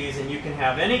Model Ts and you can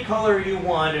have any color you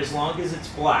want as long as it's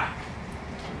black.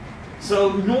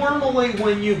 So normally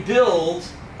when you build,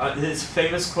 this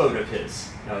famous quote of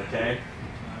his, okay?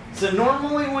 So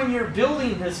normally when you're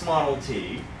building this Model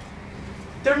T,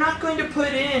 they're not going to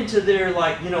put into their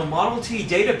Model T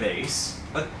database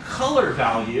a color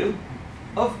value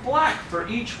of black for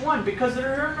each one because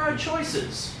there are no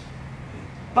choices.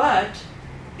 But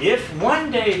if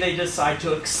one day they decide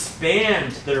to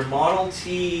expand their Model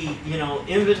T,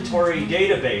 inventory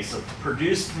database of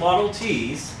produced Model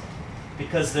Ts,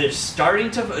 because they're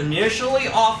starting to initially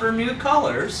offer new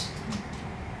colors,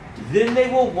 then they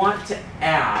will want to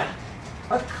add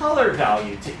a color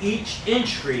value to each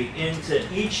entry into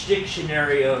each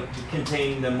dictionary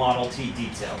containing the Model T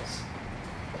details.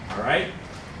 All right?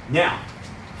 Now,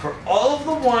 for all of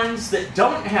the ones that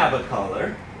don't have a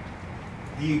color,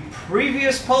 the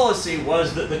previous policy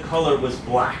was that the color was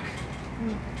black.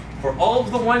 For all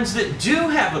of the ones that do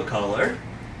have a color,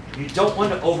 you don't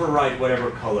want to override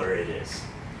whatever color it is.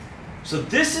 So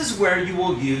this is where you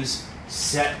will use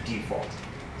set default.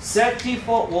 Set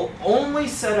default will only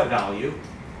set a value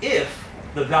if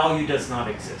the value does not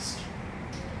exist.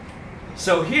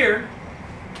 So here,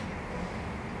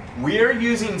 we are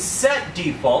using set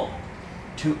default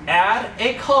to add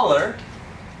a color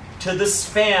to the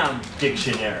spam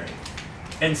dictionary.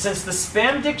 And since the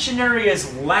spam dictionary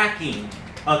is lacking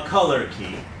a color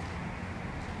key,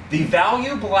 the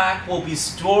value black will be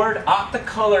stored at the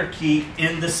color key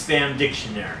in the spam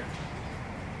dictionary.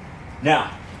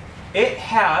 Now, it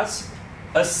has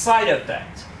a side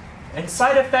effect. And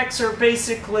side effects are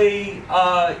basically,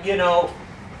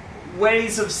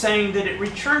 ways of saying that it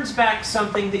returns back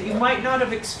something that you might not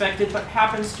have expected but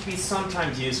happens to be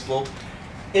sometimes useful.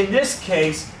 In this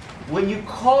case, when you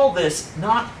call this,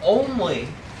 not only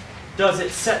does it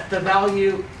set the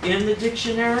value in the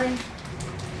dictionary,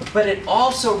 but it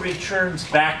also returns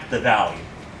back the value.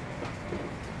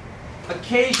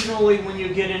 Occasionally, when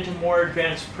you get into more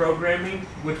advanced programming,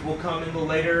 which will come in the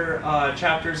later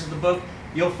chapters of the book,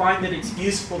 you'll find that it's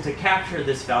useful to capture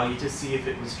this value to see if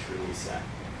it was truly set.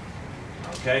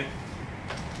 Okay?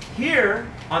 Here,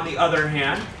 on the other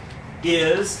hand,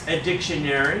 is a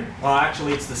dictionary. Well,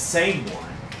 actually, it's the same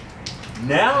one.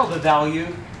 Now the value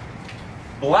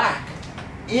black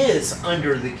is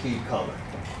under the key color.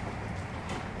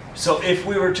 So if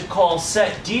we were to call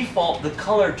set default the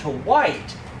color to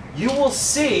white, you will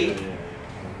see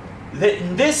that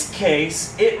in this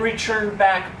case, it returned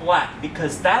back black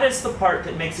because that is the part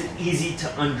that makes it easy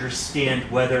to understand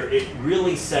whether it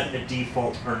really set a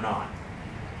default or not.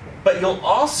 But you'll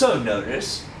also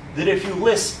notice that if you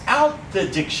list out the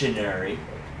dictionary,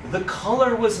 the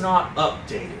color was not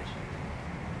updated.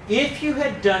 If you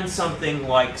had done something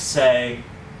like, say,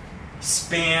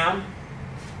 spam,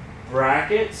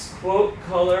 brackets, quote,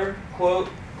 color, quote,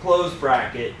 close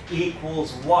bracket,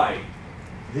 equals white,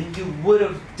 then you would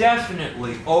have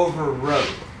definitely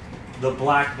overwrote the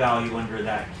black value under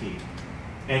that key.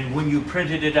 And when you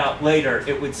printed it out later,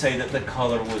 it would say that the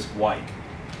color was white.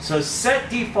 So set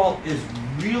default is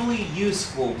really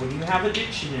useful when you have a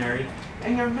dictionary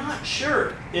and you're not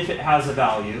sure if it has a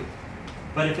value.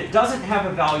 But if it doesn't have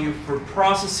a value for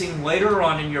processing later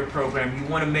on in your program, you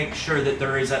want to make sure that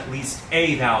there is at least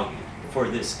a value for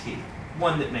this key,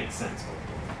 one that makes sense.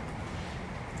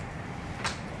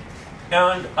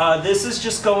 And this is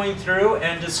just going through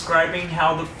and describing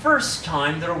how the first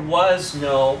time there was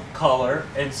no color,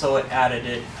 and so it added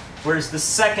it, whereas the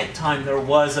second time there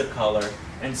was a color,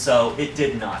 and so it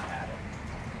did not add it.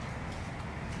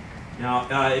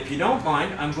 Now, if you don't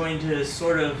mind, I'm going to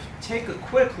sort of take a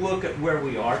quick look at where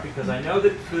we are, because I know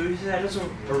that food has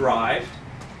arrived,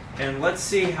 and let's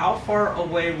see how far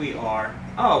away we are.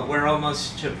 Oh, we're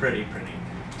almost to pretty.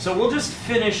 So we'll just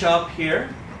finish up here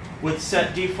with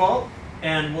set default.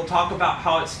 and we'll talk about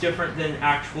how it's different than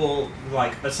actual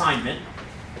like assignment.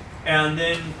 And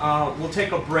then we'll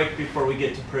take a break before we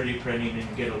get to pretty printing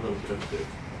and get a little bit of food.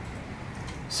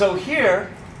 So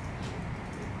here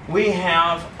we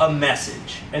have a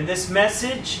message, and this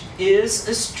message is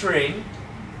a string.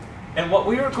 And what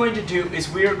we are going to do is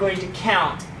we are going to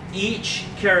count each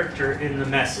character in the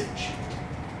message.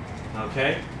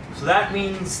 Okay? So that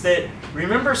means that,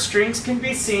 remember, strings can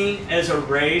be seen as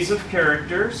arrays of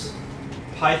characters.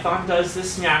 Python does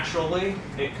this naturally.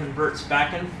 It converts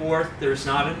back and forth. There's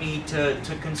not a need to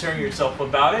concern yourself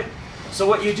about it. So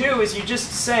what you do is you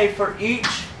just say for each,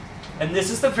 and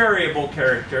this is the variable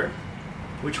character,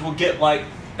 which will get like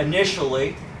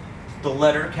initially the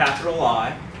letter capital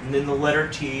I, and then the letter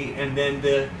T, and then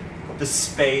the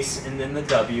space, and then the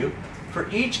W. For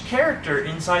each character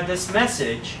inside this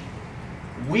message,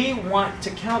 we want to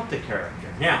count the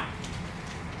character. Now,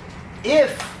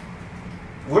 if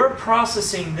we're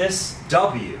processing this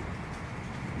W,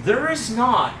 there is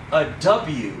not a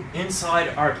W inside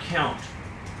our count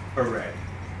array.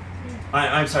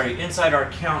 I'm sorry, inside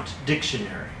our count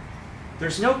dictionary.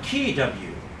 There's no key W.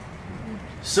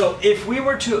 So if we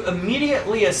were to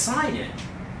immediately assign it,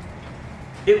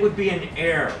 it would be an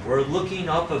error. We're looking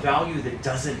up a value that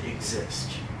doesn't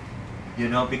exist. You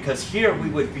know, because here we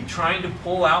would be trying to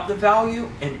pull out the value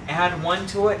and add 1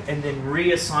 to it and then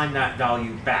reassign that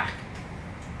value back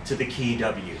to the key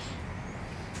W.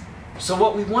 So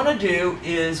what we want to do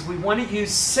is we want to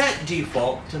use set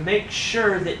default to make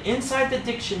sure that inside the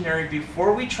dictionary,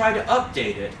 before we try to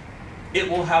update it, it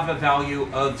will have a value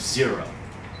of 0.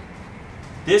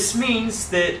 This means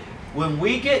that when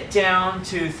we get down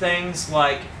to things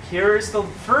like, here is the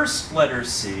first letter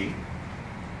C,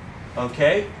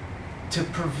 okay, to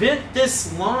prevent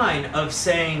this line of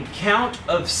saying count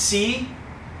of C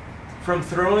from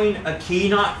throwing a key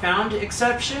not found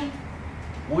exception,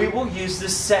 we will use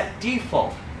this set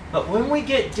default. But when we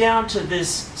get down to this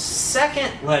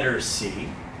second letter C,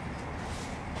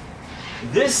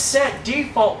 this set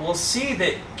default will see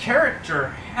that character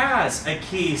has a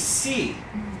key C.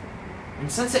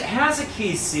 And since it has a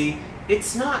key C,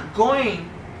 it's not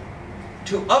going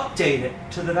to update it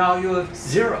to the value of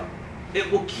 0.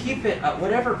 It will keep it at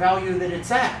whatever value that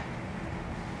it's at.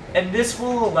 And this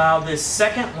will allow this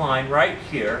second line right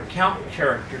here, count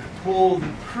character, to pull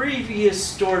the previous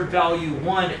stored value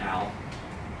 1 out,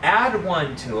 add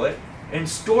 1 to it, and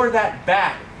store that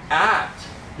back at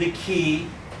the key,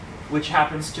 which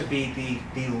happens to be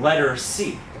the letter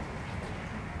C.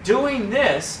 Doing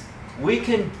this, we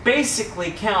can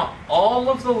basically count all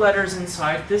of the letters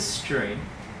inside this string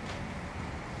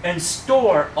and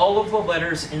store all of the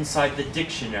letters inside the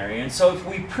dictionary. And so if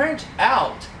we print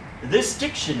out this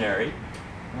dictionary,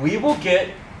 we will get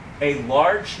a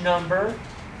large number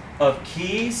of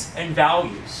keys and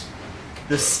values.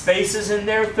 The space is in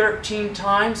there 13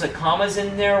 times, a comma is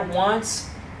in there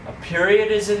once, a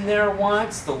period is in there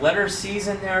once, the letter C is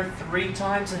in there 3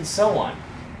 times, and so on.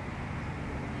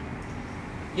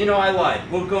 You know, I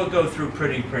lied. We'll go through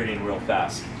printing real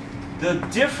fast. The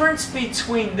difference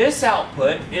between this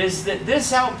output is that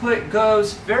this output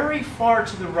goes very far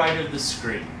to the right of the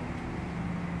screen.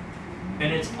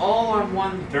 And it's all on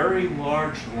one very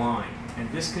large line.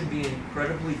 And this can be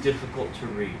incredibly difficult to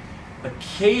read.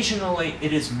 Occasionally,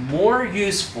 it is more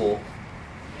useful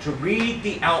to read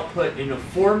the output in a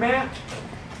format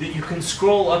that you can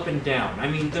scroll up and down. I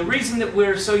mean, the reason that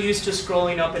we're so used to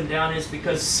scrolling up and down is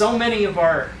because so many of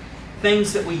our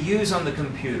things that we use on the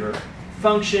computer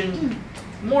function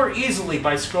more easily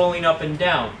by scrolling up and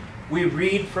down. We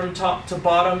read from top to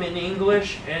bottom in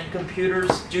English, and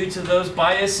computers, due to those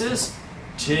biases,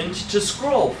 tend to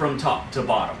scroll from top to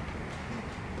bottom.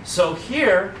 So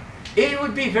here, it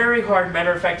would be very hard.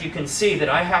 Matter of fact, you can see that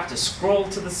I have to scroll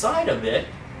to the side of it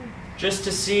just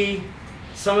to see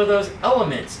some of those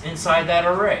elements inside that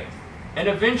array. And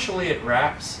eventually it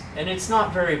wraps, and it's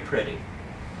not very pretty.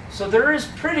 So there is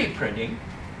pretty printing,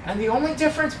 and the only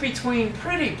difference between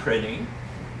pretty printing,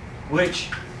 which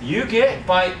you get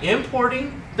by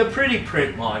importing the pretty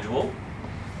print module,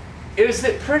 is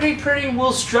that pretty printing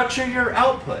will structure your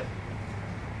output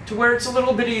to where it's a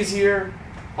little bit easier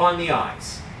on the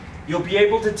eyes. You'll be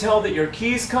able to tell that your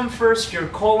keys come first, your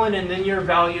colon, and then your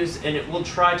values, and it will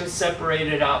try to separate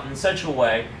it out in such a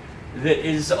way that it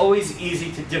is always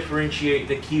easy to differentiate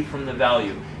the key from the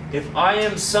value. If I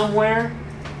am somewhere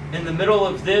in the middle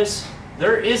of this,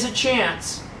 there is a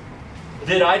chance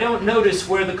that I don't notice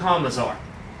where the commas are,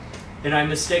 and I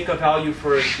mistake a value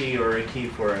for a key or a key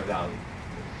for a value.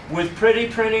 With pretty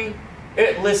printing,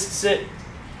 it lists it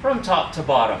from top to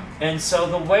bottom. And so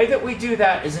the way that we do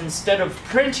that is instead of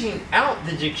printing out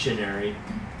the dictionary,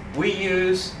 we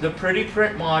use the Pretty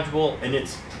Print module and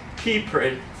its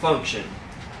pprint function.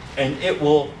 And it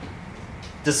will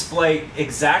display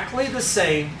exactly the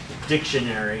same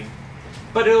dictionary,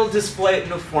 but it'll display it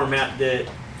in a format that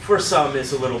for some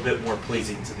is a little bit more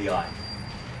pleasing to the eye.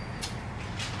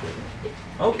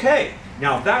 Okay,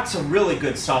 now that's a really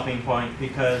good stopping point,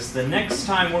 because the next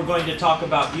time we're going to talk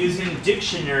about using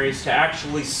dictionaries to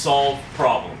actually solve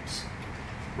problems.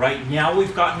 Right now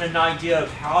we've gotten an idea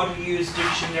of how to use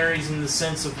dictionaries in the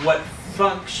sense of what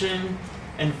function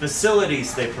and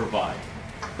facilities they provide.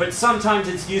 But sometimes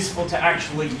it's useful to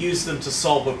actually use them to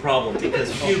solve a problem,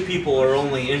 because few people are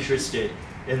only interested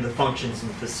in the functions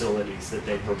and facilities that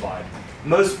they provide.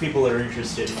 Most people are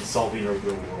interested in solving a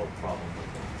real-world problem.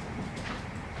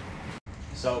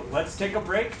 So let's take a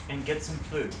break and get some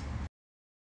food.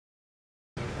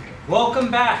 Welcome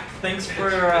back. Thanks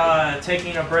for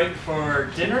taking a break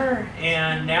for dinner.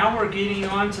 And now we're getting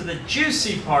on to the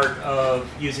juicy part of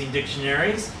using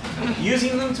dictionaries,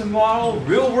 using them to model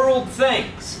real-world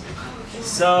things.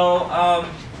 So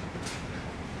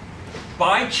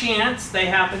by chance, they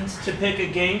happened to pick a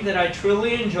game that I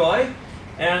truly enjoy.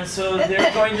 And so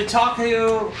they're going to talk to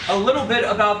you a little bit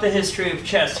about the history of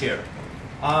chess here.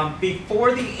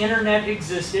 Before the internet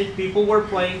existed, people were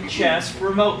playing chess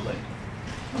remotely.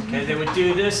 Okay, they would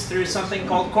do this through something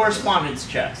called correspondence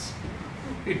chess.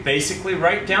 You'd basically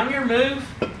write down your move,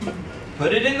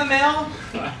 put it in the mail,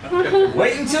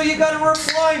 wait until you got a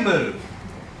reply move.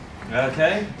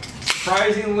 Okay?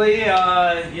 Surprisingly,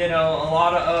 you know, a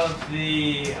lot of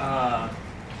the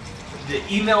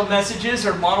email messages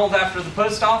are modeled after the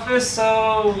post office,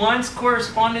 so once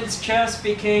correspondence chess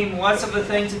became less of a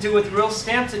thing to do with real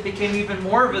stamps, it became even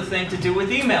more of a thing to do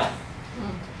with email.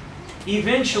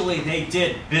 Eventually, they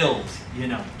did build, you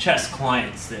know, chess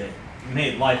clients that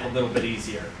made life a little bit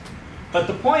easier. But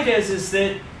the point is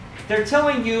that they're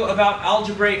telling you about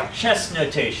algebraic chess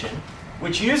notation,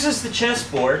 which uses the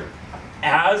chessboard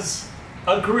as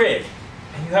a grid.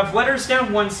 And you have letters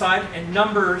down one side and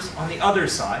numbers on the other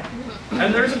side.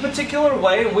 And there's a particular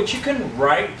way in which you can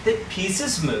write that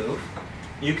pieces move.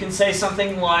 You can say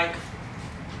something like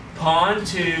pawn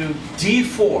to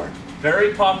d4,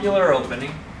 very popular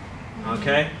opening.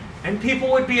 Okay? And people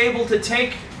would be able to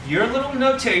take your little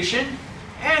notation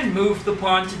and move the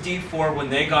pawn to d4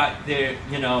 when they got their,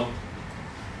 you know,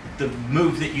 the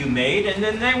move that you made. And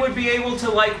then they would be able to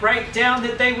like write down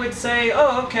that they would say,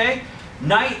 oh, okay,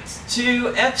 knight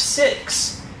to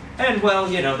f6. And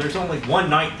well, you know, there's only one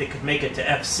knight that could make it to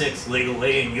f6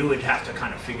 legally, and you would have to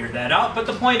kind of figure that out. But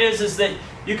the point is that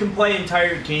you can play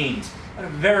entire games at a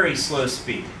very slow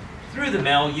speed through the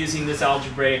mail using this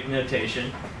algebraic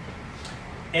notation.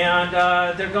 And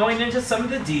they're going into some of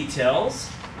the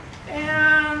details.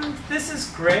 And this is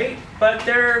great, but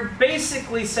they're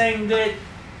basically saying that,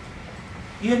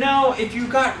 you know, if you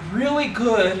got really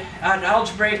good at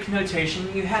algebraic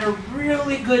notation, you had a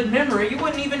really good memory, you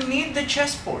wouldn't even need the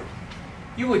chessboard.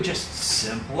 You would just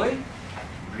simply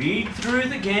read through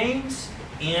the games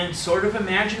and sort of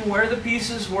imagine where the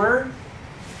pieces were.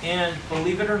 And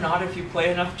believe it or not, if you play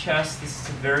enough chess, this is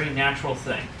a very natural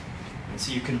thing. And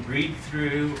so you can read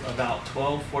through about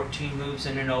 12, 14 moves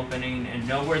in an opening and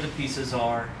know where the pieces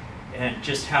are and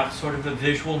just have sort of a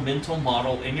visual mental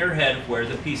model in your head of where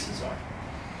the pieces are.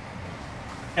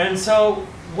 And so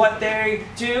what they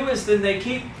do is then they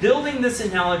keep building this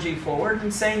analogy forward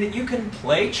and saying that you can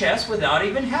play chess without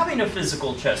even having a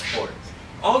physical chessboard.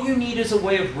 All you need is a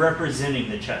way of representing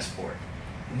the chessboard.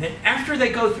 And then after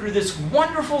they go through this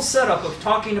wonderful setup of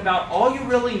talking about all you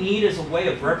really need is a way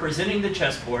of representing the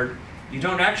chessboard, you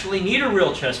don't actually need a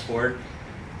real chessboard,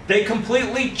 they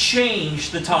completely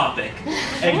change the topic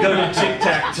and go to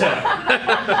tic-tac-toe.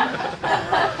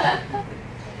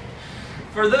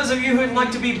 For those of you who'd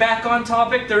like to be back on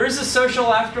topic, there is a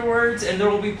social afterwards, and there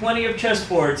will be plenty of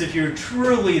chessboards if you're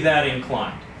truly that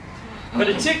inclined. But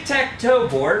a tic-tac-toe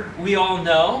board, we all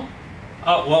know.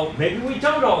 Well, maybe we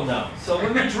don't all know. So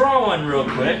let me draw one real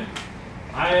quick.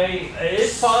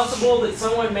 It's possible that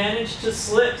someone managed to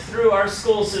slip through our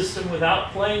school system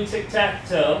without playing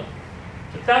tic-tac-toe.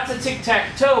 But that's a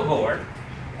tic-tac-toe board.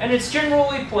 And it's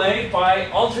generally played by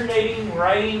alternating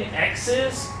writing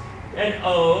X's and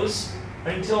O's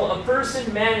until a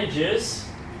person manages,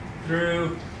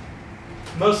 through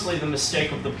mostly the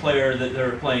mistake of the player that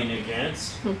they're playing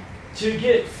against, to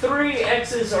get 3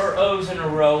 X's or O's in a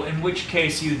row, in which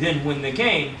case you then win the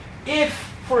game. If,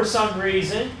 for some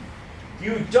reason,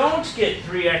 you don't get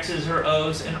 3 X's or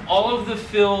O's and all of the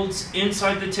fields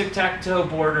inside the tic-tac-toe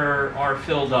board are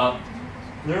filled up,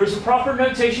 there is a proper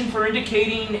notation for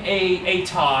indicating a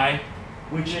tie,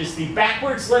 which is the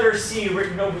backwards letter C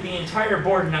written over the entire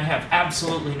board, and I have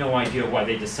absolutely no idea why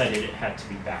they decided it had to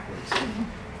be backwards.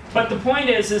 But the point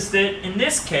is that in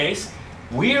this case,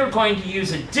 we are going to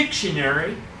use a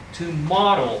dictionary to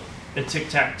model the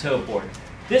tic-tac-toe board.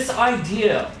 This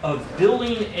idea of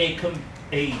building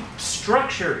a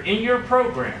structure in your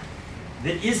program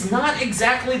that is not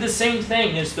exactly the same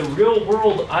thing as the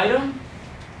real-world item,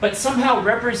 but somehow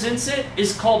represents it,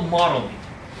 is called modeling.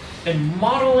 And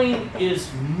modeling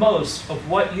is most of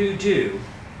what you do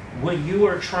when you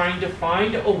are trying to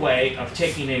find a way of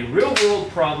taking a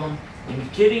real-world problem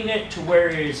and getting it to where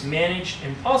it is managed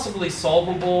and possibly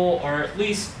solvable, or at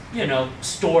least, you know,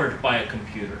 stored by a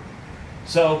computer.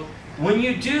 So when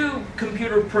you do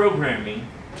computer programming,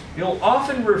 you'll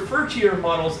often refer to your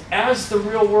models as the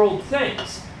real-world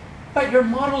things, but your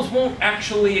models won't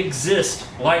actually exist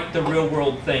like the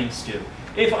real-world things do.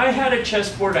 If I had a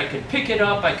chessboard, I could pick it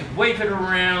up, I could wave it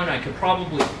around, I could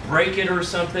probably break it or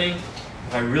something,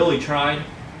 if I really tried.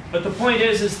 But the point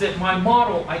is that my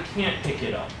model, I can't pick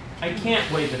it up. I can't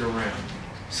wave it around.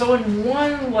 So in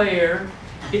one layer,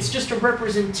 it's just a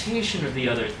representation of the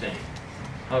other thing.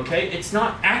 Okay? It's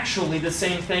not actually the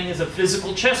same thing as a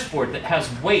physical chessboard that has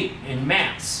weight and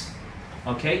mass.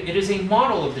 Okay? It is a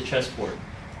model of the chessboard.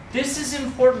 This is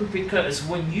important because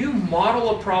when you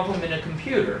model a problem in a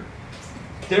computer,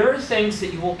 there are things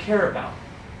that you will care about,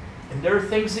 and there are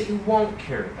things that you won't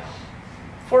care about.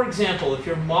 For example, if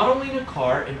you're modeling a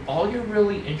car and all you're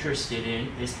really interested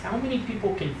in is how many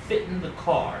people can fit in the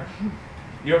car,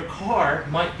 your car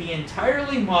might be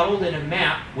entirely modeled in a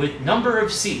map with number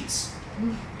of seats.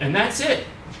 And that's it.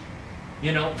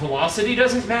 You know, velocity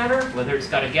doesn't matter, whether it's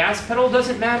got a gas pedal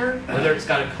doesn't matter, whether it's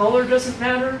got a color doesn't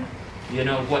matter, you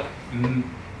know,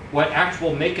 what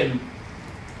actual make and,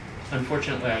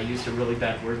 unfortunately I used a really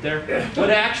bad word there, what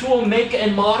actual make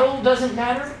and model doesn't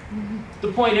matter.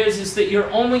 The point is that you're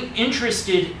only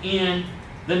interested in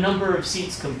the number of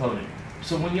seats component.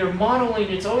 So when you're modeling,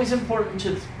 it's always important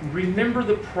to remember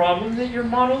the problem that you're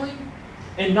modeling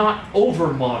and not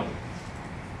over-model,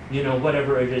 you know,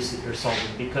 whatever it is that you're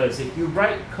solving. Because if you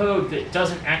write code that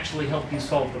doesn't actually help you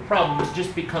solve the problem, it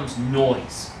just becomes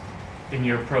noise in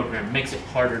your program. It makes it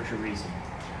harder to reason.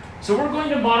 So we're going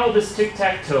to model this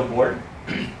tic-tac-toe board.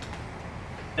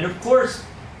 And of course,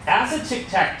 as a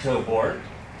tic-tac-toe board,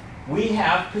 we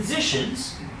have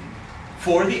positions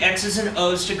for the X's and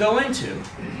O's to go into.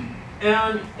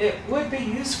 And it would be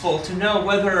useful to know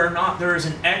whether or not there is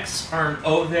an X or an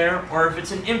O there, or if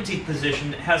it's an empty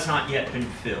position that has not yet been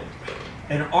filled.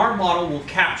 And our model will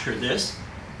capture this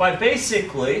by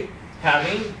basically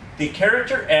having the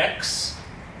character X,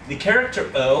 the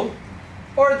character O,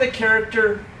 or the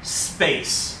character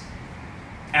space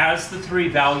as the three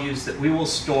values that we will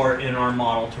store in our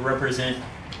model to represent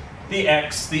the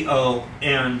X, the O,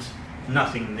 and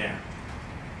nothing there.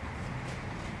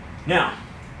 Now,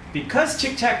 because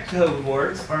tic-tac-toe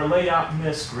boards are laid out in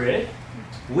this grid,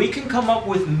 we can come up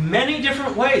with many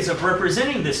different ways of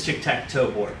representing this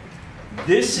tic-tac-toe board.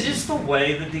 This is the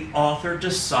way that the author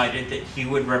decided that he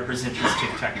would represent his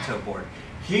tic-tac-toe board.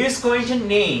 He is going to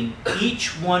name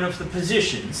each one of the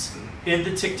positions in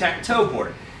the tic-tac-toe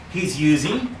board. He's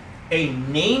using a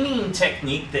naming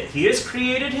technique that he has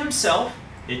created himself.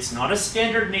 It's not a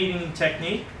standard naming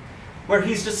technique, where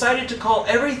he's decided to call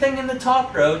everything in the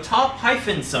top row top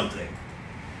hyphen something.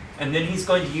 And then he's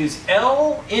going to use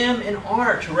L, M, and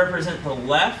R to represent the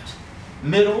left,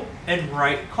 middle, and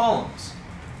right columns.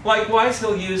 Likewise,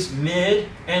 he'll use mid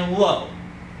and low.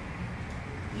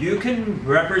 You can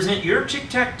represent your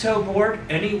tic-tac-toe board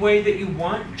any way that you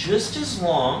want, just as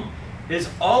long as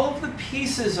all of the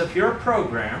pieces of your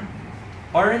program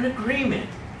are in agreement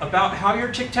about how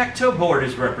your tic-tac-toe board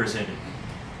is represented.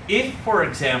 If, for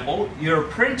example, your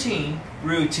printing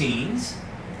routines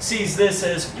sees this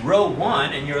as row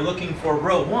 1 and you're looking for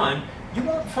row 1, you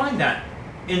won't find that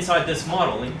inside this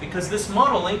modeling because this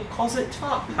modeling calls it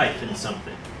top hyphen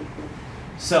something.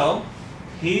 So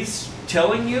he's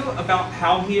telling you about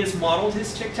how he has modeled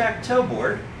his tic-tac-toe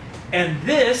board, and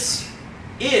this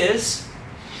is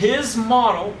his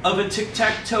model of a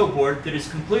tic-tac-toe board that is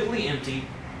completely empty,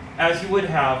 as you would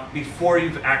have before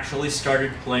you've actually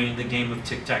started playing the game of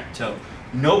tic-tac-toe.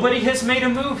 Nobody has made a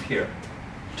move here.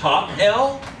 Top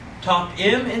L, top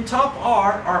M, and top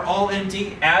R are all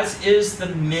empty, as is the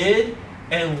mid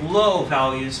and low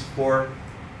values for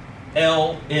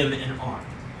L, M, and R.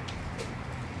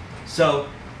 So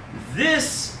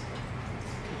this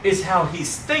is how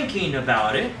he's thinking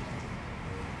about it,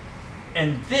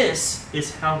 and this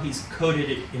is how he's coded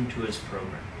it into his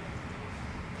program.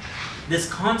 this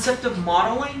concept of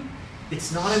modeling,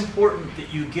 it's not important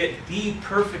that you get the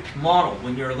perfect model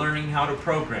when you're learning how to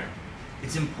program.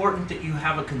 It's important that you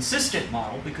have a consistent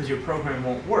model because your program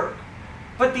won't work.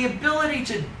 But the ability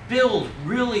to build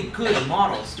really good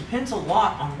models depends a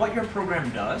lot on what your program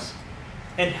does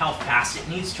and how fast it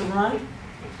needs to run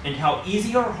and how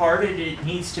easy or hard it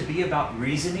needs to be about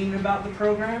reasoning about the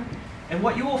program. And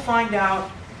what you will find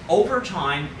out over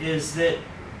time is that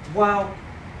while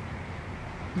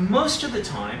most of the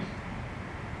time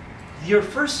your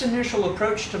first initial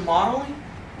approach to modeling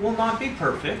will not be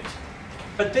perfect,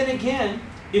 but then again,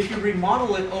 if you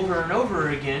remodel it over and over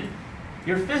again,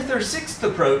 your fifth or sixth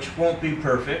approach won't be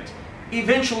perfect.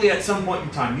 Eventually, at some point in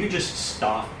time, you just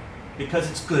stop because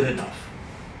it's good enough.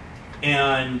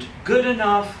 And good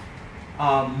enough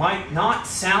might not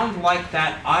sound like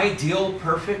that ideal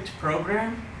perfect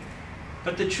program,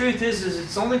 but the truth is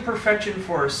it's only perfection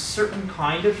for a certain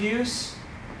kind of use,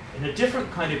 and a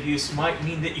different kind of use might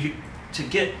mean that to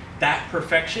get that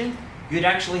perfection, you'd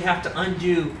actually have to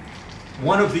undo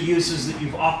one of the uses that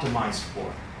you've optimized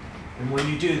for. And when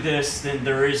you do this, then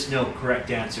there is no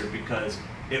correct answer because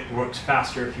it works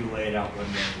faster if you lay it out one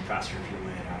way and faster if you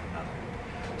lay it out another.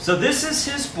 So this is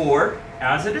his board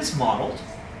as it is modeled.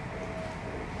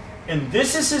 And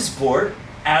this is his board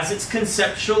as it's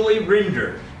conceptually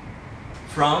rendered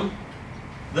from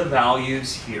the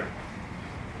values here.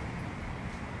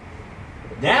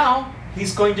 Now,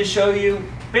 he's going to show you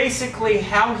basically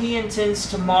how he intends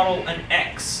to model an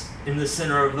X in the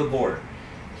center of the board.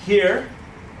 Here,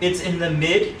 it's in the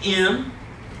mid-M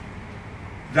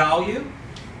value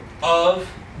of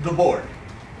the board.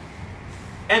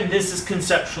 And this is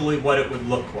conceptually what it would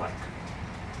look like.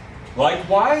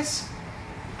 Likewise,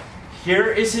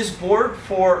 here is his board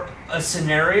for a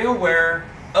scenario where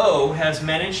O has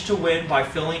managed to win by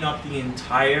filling up the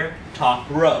entire top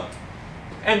row.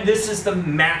 And this is the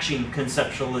matching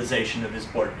conceptualization of his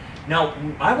board. Now,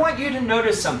 I want you to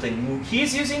notice something.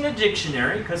 He's using a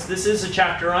dictionary, because this is a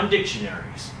chapter on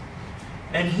dictionaries.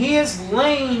 And he is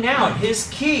laying out his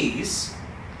keys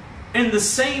in the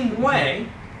same way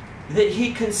that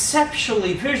he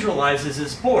conceptually visualizes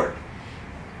his board.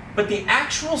 But the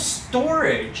actual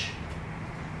storage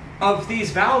of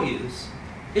these values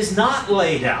is not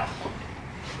laid out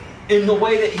in the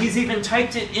way that he's even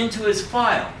typed it into his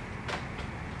file.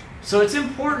 So it's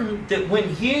important that when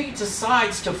he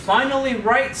decides to finally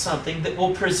write something that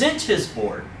will present his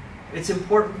board, it's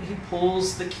important he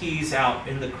pulls the keys out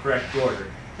in the correct order.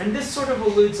 And this sort of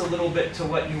alludes a little bit to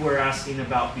what you were asking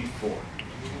about before.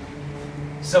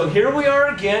 So here we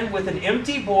are again with an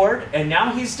empty board, and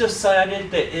now he's decided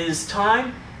that it is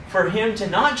time for him to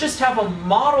not just have a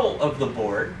model of the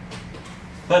board,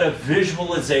 but a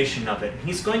visualization of it.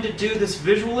 He's going to do this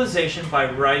visualization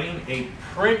by writing a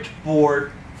print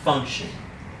board function.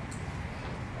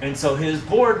 And so his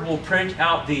board will print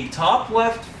out the top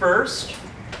left first,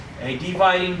 a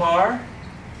dividing bar,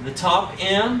 the top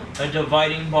M, a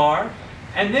dividing bar,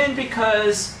 and then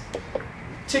because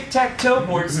tic-tac-toe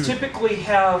boards typically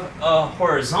have a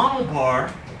horizontal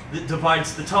bar that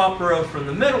divides the top row from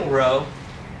the middle row,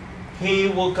 he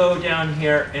will go down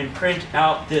here and print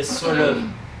out this sort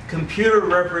of computer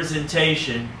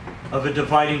representation of a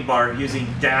dividing bar using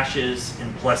dashes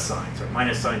and plus signs, or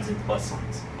minus signs and plus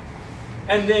signs.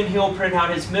 And then he'll print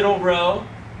out his middle row,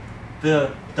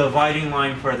 the dividing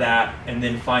line for that, and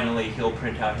then finally he'll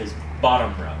print out his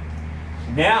bottom row.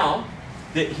 Now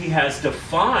that he has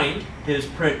defined his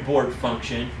print board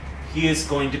function, he is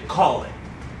going to call it.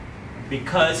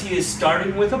 Because he is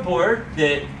starting with a board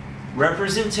that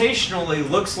representationally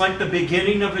looks like the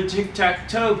beginning of a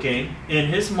tic-tac-toe game in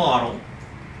his model,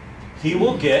 he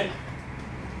will get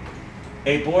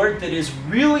a board that is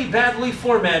really badly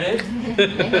formatted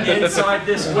inside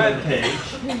this web page,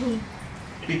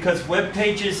 because web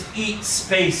pages eat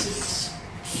spaces.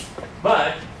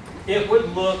 But it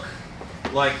would look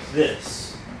like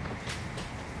this.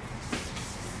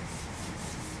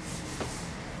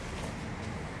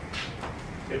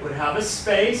 It would have a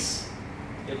space,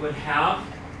 it would have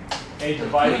a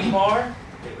dividing bar,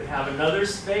 it would have another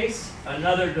space,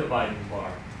 another dividing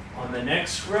bar. On the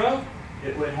next row,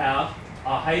 it would have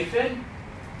a hyphen,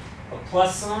 a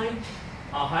plus sign,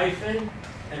 a hyphen,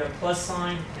 and a plus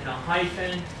sign, and a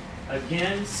hyphen.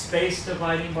 Again, space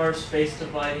dividing bar, space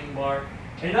dividing bar.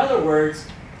 In other words,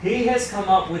 he has come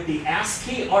up with the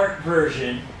ASCII art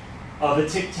version of a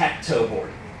tic-tac-toe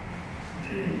board.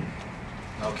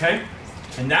 Okay?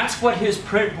 And that's what his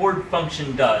print board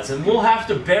function does. And we'll have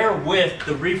to bear with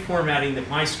the reformatting that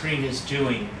my screen is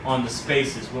doing on the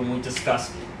spaces when we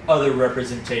discuss other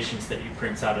representations that he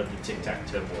prints out of the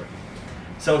tic-tac-toe board.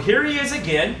 So here he is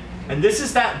again, And this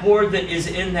is that board that is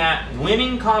in that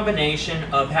winning combination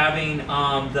of having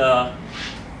the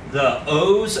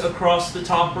O's across the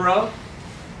top row,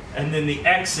 and then the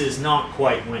X's not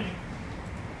quite winning.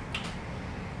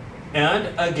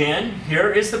 And again,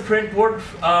 here is the print board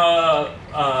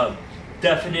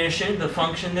definition, the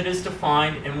function that is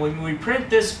defined. And when we print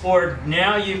this board,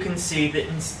 now you can see that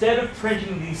instead of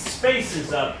printing these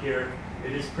spaces up here,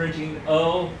 it is printing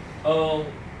O, O,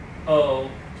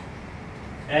 O,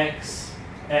 X,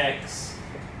 X,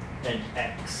 and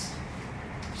X.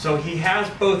 So he has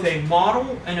both a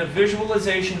model and a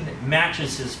visualization that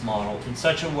matches his model in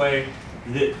such a way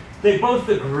that they both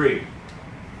agree.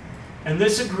 And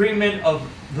this agreement of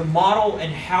the model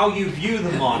and how you view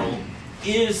the model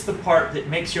is the part that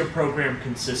makes your program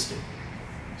consistent.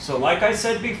 So like I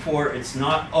said before, it's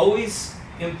not always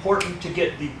important to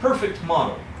get the perfect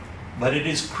model, but it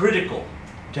is critical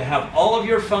to have all of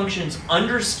your functions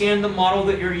understand the model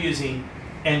that you're using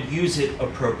and use it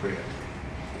appropriately.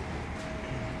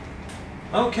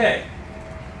 Okay,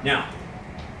 now,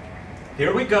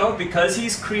 here we go. Because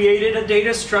he's created a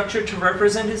data structure to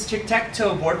represent his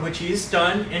tic-tac-toe board, which he's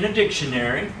done in a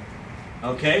dictionary,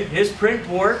 okay, his print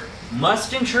board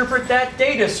must interpret that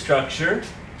data structure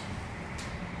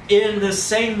in the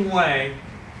same way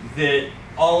that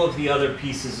all of the other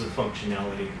pieces of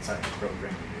functionality inside the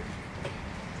program do.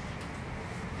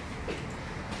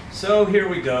 So here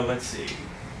we go, let's see.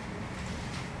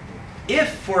 If,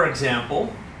 for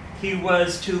example, he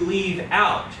was to leave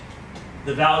out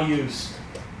the values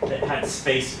that had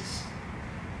spaces,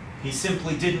 he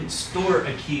simply didn't store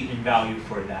a key and value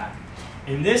for that.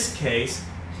 In this case,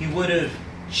 he would have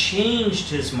changed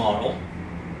his model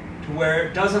to where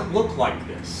it doesn't look like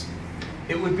this.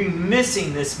 It would be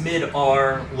missing this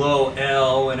mid-R, low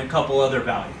L, and a couple other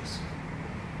values.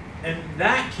 In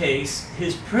that case,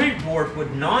 his print board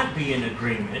would not be in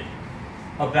agreement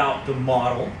about the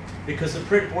model because the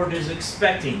print board is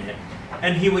expecting it,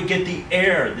 and he would get the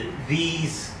error that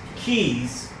these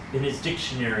keys in his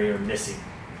dictionary are missing.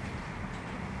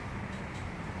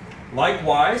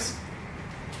 Likewise,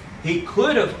 he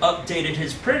could have updated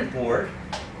his print board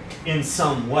in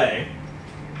some way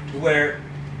where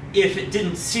if it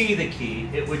didn't see the key,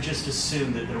 it would just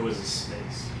assume that there was a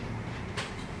space.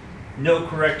 No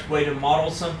correct way to model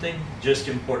something, just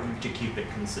important to keep it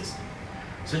consistent.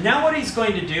 So now what he's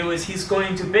going to do is he's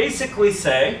going to basically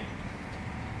say,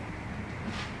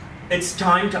 it's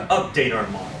time to update our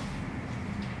model.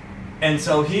 And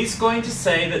so he's going to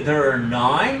say that there are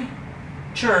 9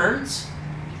 churns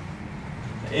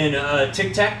in a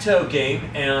tic-tac-toe game,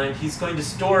 and he's going to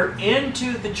store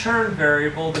into the churn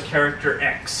variable the character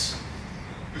X.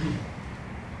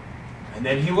 And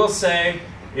then he will say,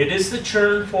 it is the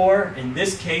churn for, in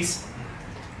this case,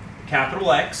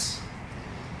 capital X,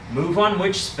 move on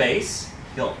which space.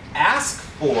 He'll ask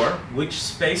for which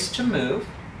space to move,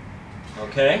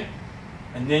 okay?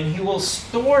 And then he will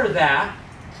store that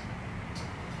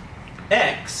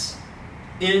X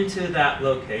into that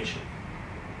location.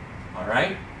 All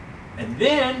right? And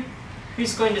then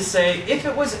he's going to say, if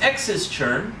it was X's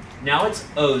churn, now it's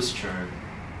O's churn.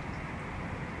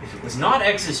 If it was not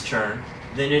X's churn,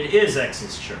 then it is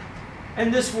X's churn.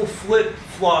 And this will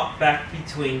flip-flop back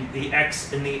between the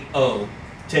X and the O,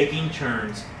 taking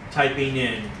turns, typing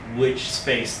in which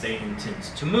space they intend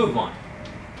to move on.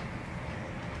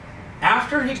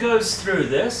 After he goes through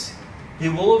this, he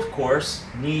will, of course,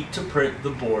 need to print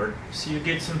the board, so you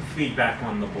get some feedback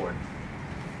on the board.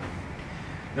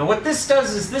 Now what this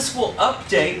does is this will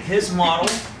update his model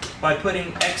by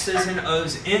putting X's and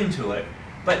O's into it.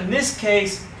 But in this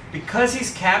case, because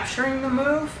he's capturing the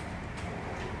move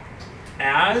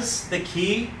as the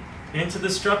key into the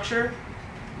structure,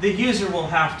 the user will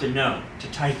have to know to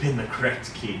type in the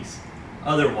correct keys.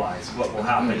 Otherwise, what will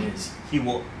happen is he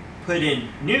will put in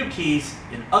new keys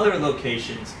in other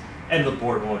locations and the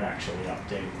board won't actually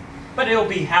update. But it'll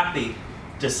be happy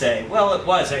to say, well, it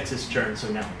was X's turn,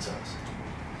 so now it's O's.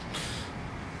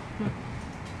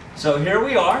 So here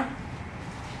we are.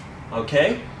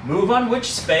 Okay, move on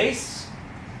which space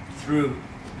through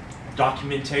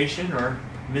documentation or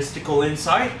mystical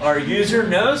insight. Our user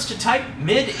knows to type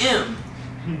mid-M.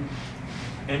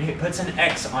 And he puts an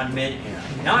X on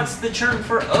mid-M. Now it's the churn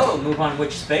for O, move on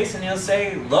which space, and he'll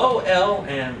say low L,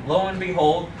 and lo and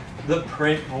behold, the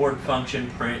print board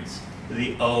function prints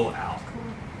the O out.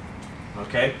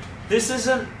 Okay, this is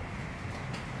an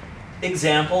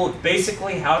example of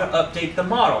basically how to update the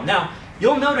model. Now,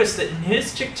 you'll notice that in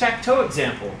his tic-tac-toe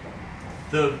example,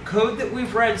 the code that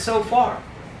we've read so far,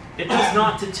 it does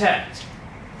not detect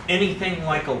anything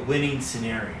like a winning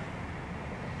scenario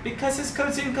because his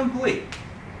code's incomplete.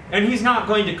 And he's not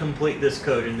going to complete this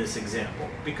code in this example,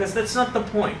 because that's not the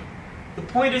point. The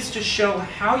point is to show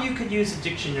how you could use a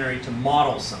dictionary to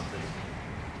model something,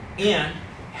 and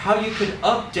how you could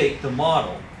update the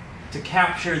model to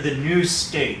capture the new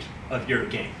state of your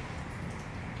game.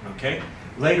 Okay?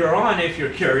 Later on, if you're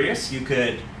curious, you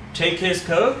could take his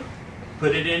code,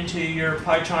 put it into your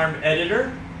PyCharm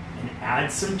editor, and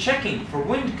add some checking for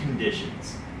wind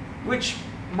conditions, which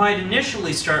might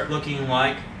initially start looking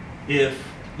like if,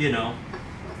 you know,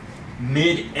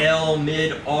 mid L,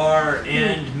 mid R,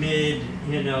 and mid,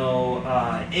 you know,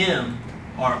 M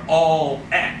are all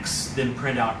X, then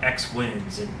print out X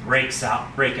winds and break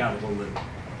out of the loop.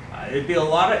 It'd be a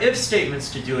lot of if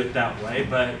statements to do it that way,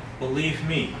 but believe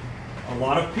me, a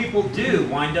lot of people do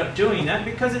wind up doing that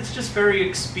because it's just very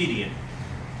expedient.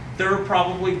 There are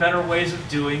probably better ways of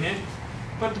doing it,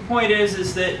 but the point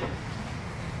is that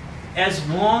as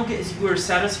long as you are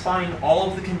satisfying all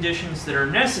of the conditions that are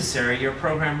necessary, your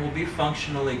program will be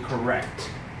functionally correct.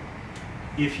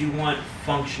 If you want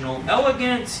functional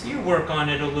elegance, you work on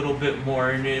it a little bit more,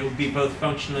 and it will be both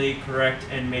functionally correct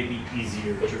and maybe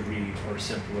easier to read or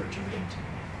simpler to maintain.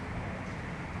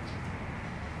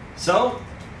 So,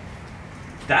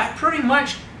 that pretty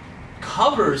much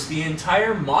covers the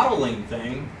entire modeling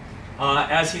thing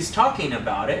as he's talking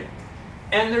about it.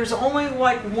 And there's only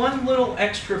like one little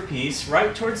extra piece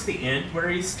right towards the end where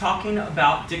he's talking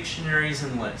about dictionaries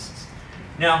and lists.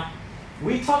 Now,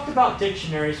 we talked about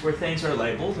dictionaries where things are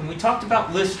labeled, and we talked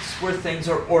about lists where things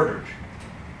are ordered.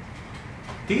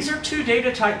 These are two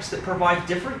data types that provide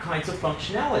different kinds of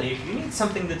functionality. If you need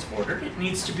something that's ordered, it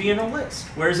needs to be in a list.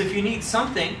 Whereas if you need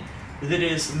something that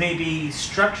is maybe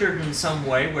structured in some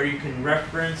way where you can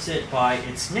reference it by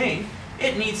its name,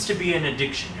 it needs to be in a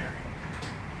dictionary.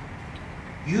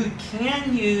 You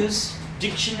can use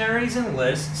dictionaries and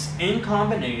lists in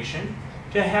combination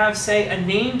to have, say, a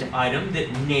named item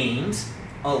that names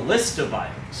a list of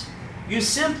items. You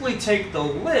simply take the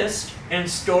list and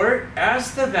store it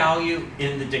as the value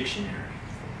in the dictionary.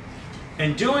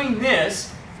 And doing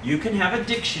this, you can have a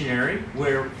dictionary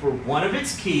where for one of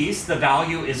its keys, the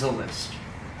value is a list.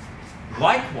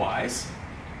 Likewise,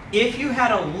 if you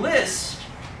had a list,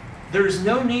 there's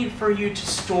no need for you to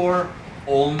store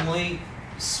only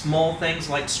small things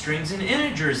like strings and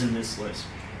integers in this list.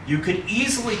 You could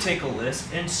easily take a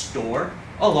list and store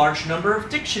a large number of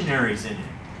dictionaries in it.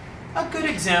 A good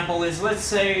example is, let's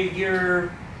say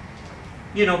you're,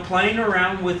 playing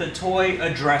around with a toy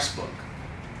address book.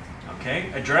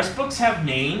 Okay, address books have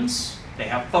names, they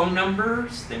have phone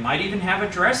numbers, they might even have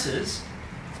addresses.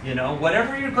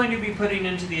 Whatever you're going to be putting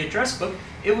into the address book,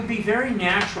 it would be very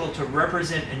natural to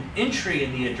represent an entry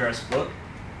in the address book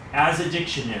as a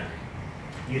dictionary.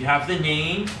 You'd have the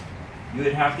name, you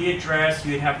would have the address,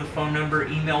 you would have the phone number,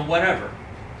 email, whatever.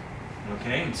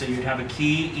 Okay, and so you'd have a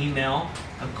key, email,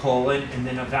 a colon, and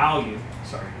then a value.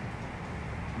 Sorry,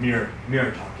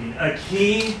 mirror talking. A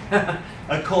key,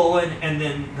 a colon, and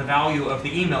then the value of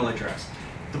the email address.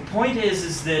 The point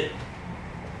is that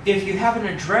if you have an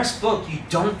address book, you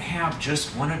don't have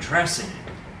just one address in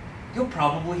it. You'll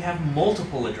probably have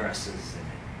multiple addresses in it.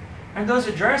 And those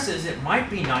addresses, it might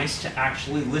be nice to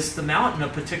actually list them out in a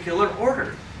particular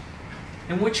order.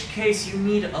 In which case, you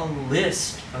need a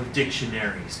list of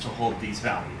dictionaries to hold these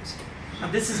values. Now,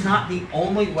 this is not the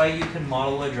only way you can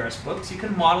model address books. You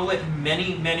can model it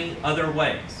many, many other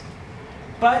ways.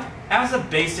 But as a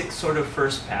basic sort of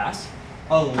first pass,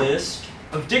 a list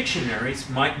of dictionaries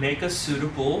might make a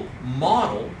suitable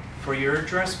model for your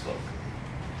address book.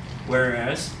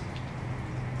 Whereas,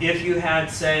 if you had,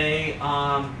 say,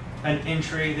 an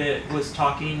entry that was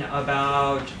talking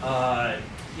about,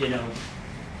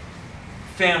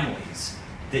 families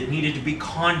that needed to be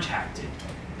contacted,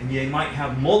 and you might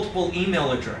have multiple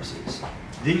email addresses.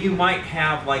 Then you might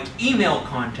have like email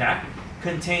contact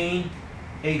contain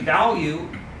a value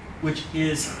which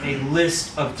is a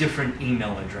list of different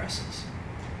email addresses.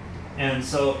 And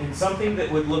so in something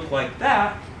that would look like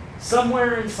that,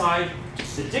 somewhere inside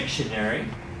the dictionary,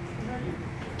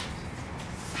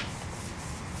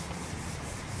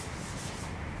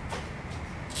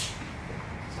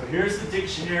 so here's the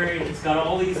dictionary, it's got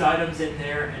all these items in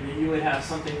there, and then you would have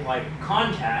something like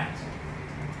contact,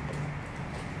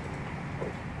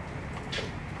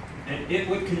 and it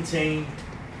would contain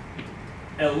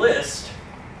a list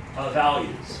of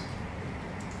values.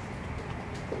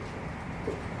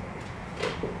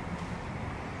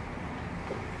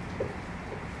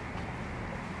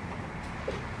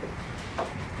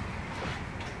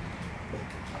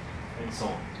 And so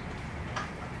on.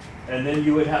 And then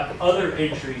you would have other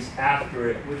entries after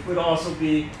it, which would also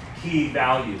be key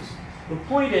values. The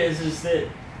point is that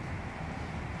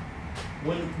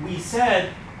when we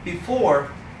said before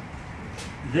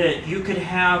that you could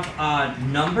have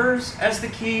numbers as the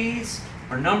keys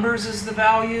or numbers as the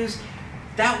values,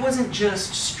 that wasn't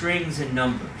just strings and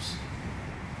numbers.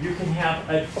 You can have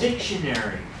a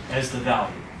dictionary as the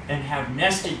value and have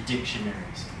nested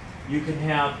dictionaries. You can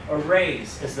have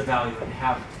arrays as the value and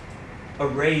have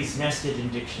arrays nested in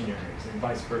dictionaries and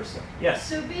vice versa. Yes?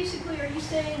 So basically, are you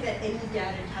saying that any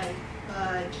data type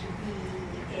can be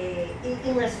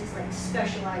unless it's like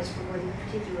specialized for one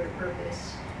particular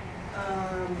purpose,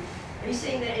 are you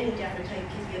saying that any data type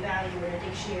can be a value in a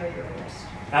dictionary or a list?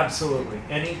 Absolutely.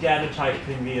 Any data type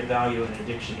can be a value in a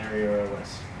dictionary or a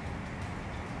list.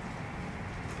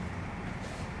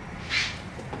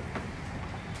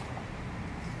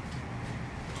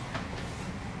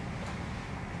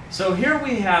 So here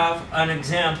we have an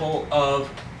example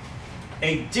of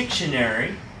a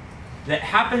dictionary that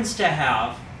happens to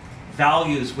have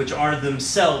values which are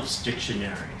themselves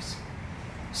dictionaries.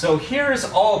 So here is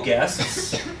all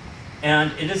guests,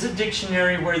 and it is a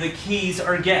dictionary where the keys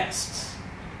are guests.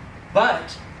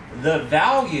 But the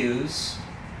values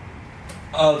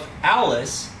of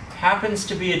Alice happens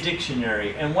to be a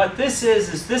dictionary. And what this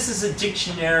is this is a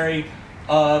dictionary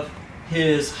of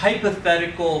his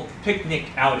hypothetical picnic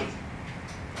outing.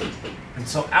 And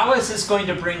so Alice is going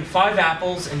to bring 5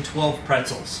 apples and 12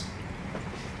 pretzels.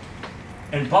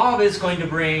 And Bob is going to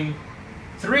bring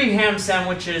 3 ham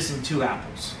sandwiches and 2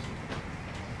 apples.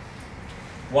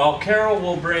 While Carol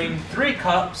will bring 3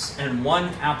 cups and 1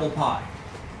 apple pie.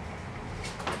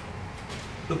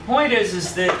 The point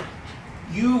is that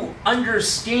you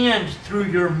understand through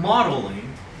your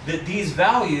modeling that these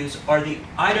values are the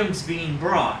items being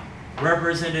brought,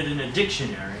 represented in a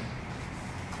dictionary,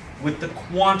 with the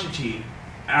quantity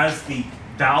as the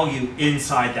value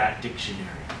inside that dictionary.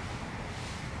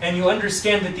 And you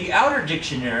understand that the outer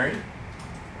dictionary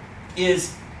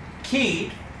is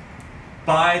keyed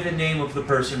by the name of the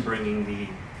person bringing the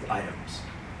items.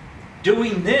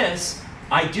 Doing this,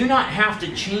 I do not have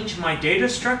to change my data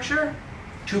structure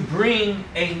to bring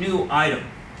a new item.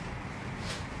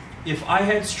 If I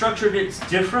had structured it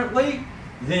differently,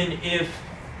 then if,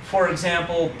 for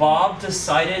example, Bob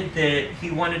decided that he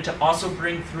wanted to also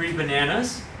bring 3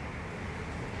 bananas,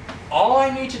 all I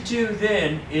need to do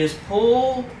then is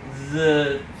pull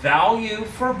the value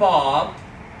for Bob,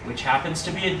 which happens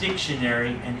to be a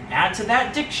dictionary, and add to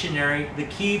that dictionary the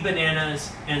key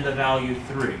bananas and the value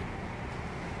 3.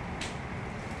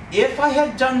 If I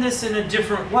had done this in a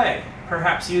different way,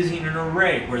 perhaps using an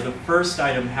array where the first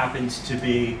item happens to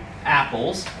be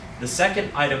apples, the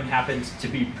second item happens to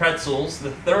be pretzels,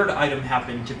 the third item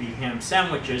happened to be ham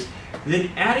sandwiches,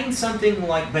 then adding something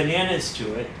like bananas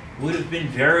to it would have been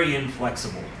very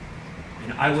inflexible.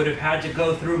 And I would have had to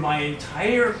go through my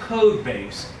entire code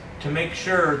base to make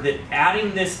sure that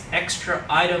adding this extra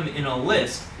item in a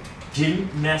list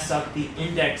didn't mess up the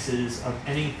indexes of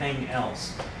anything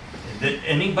else. That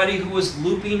anybody who was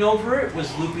looping over it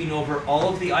was looping over all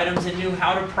of the items and knew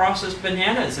how to process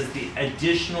bananas as the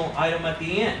additional item at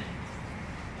the end.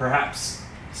 Perhaps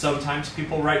sometimes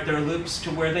people write their loops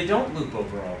to where they don't loop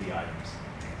over all the items.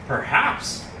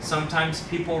 Perhaps sometimes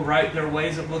people write their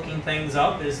ways of looking things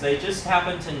up as they just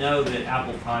happen to know that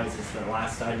apple pies is the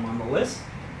last item on the list.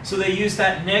 So they use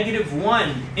that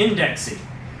 -1 indexing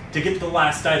to get the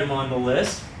last item on the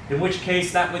list, in which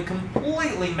case that would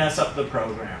completely mess up the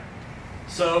program.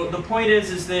 So the point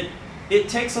is that it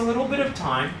takes a little bit of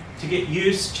time to get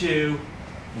used to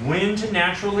when to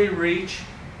naturally reach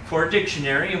for a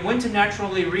dictionary and when to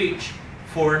naturally reach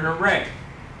for an array.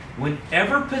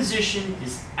 Whenever position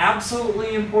is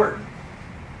absolutely important,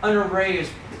 an array is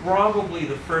probably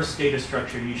the first data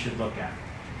structure you should look at.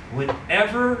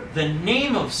 Whenever the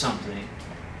name of something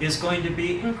is going to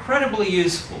be incredibly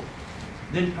useful,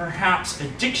 then perhaps a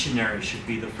dictionary should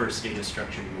be the first data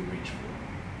structure you reach for.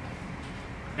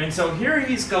 And so here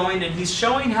he's going and he's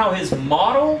showing how his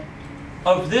model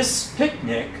of this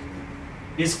picnic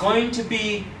is going to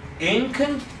be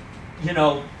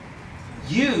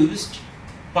used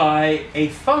by a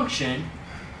function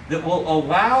that will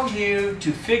allow you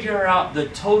to figure out the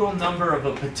total number of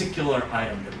a particular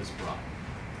item that was brought.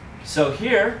 So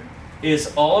here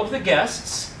is all of the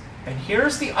guests, and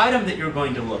here's the item that you're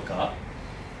going to look up.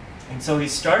 And so he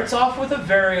starts off with a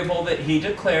variable that he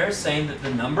declares saying that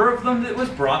the number of them that was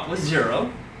brought was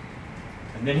 0.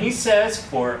 And then he says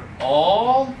for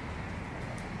all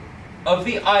of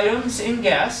the items in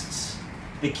guests,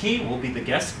 the key will be the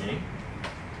guest name.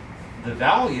 The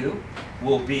value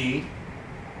will be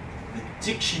the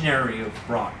dictionary of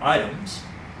brought items.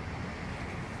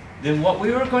 Then what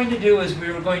we were going to do is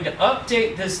we were going to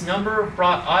update this number of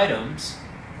brought items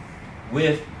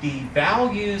with the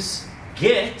values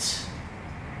get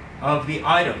of the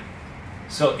item.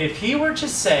 So if he were to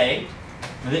say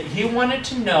that he wanted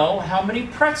to know how many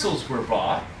pretzels were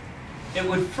bought, it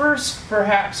would first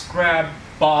perhaps grab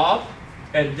Bob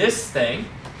and this thing,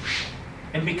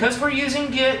 and because we're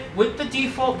using get with the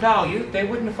default value, they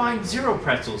wouldn't find 0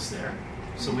 pretzels there.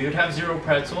 So we would have 0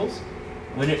 pretzels.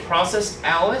 When it processed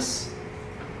Alice,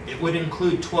 it would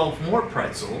include 12 more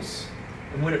pretzels.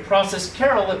 And when it processed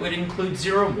Carol, it would include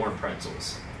 0 more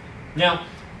pretzels. Now,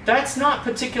 that's not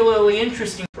particularly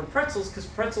interesting for pretzels because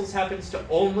pretzels happens to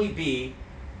only be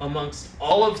amongst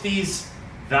all of these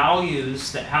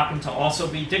values that happen to also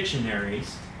be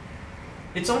dictionaries.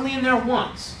 It's only in there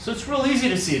once, so it's real easy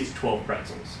to see it's 12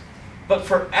 pretzels. But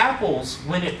for apples,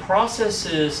 when it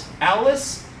processes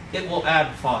Alice, it will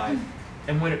add 5.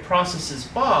 And when it processes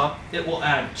Bob, it will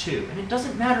add 2. And it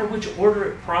doesn't matter which order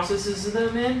it processes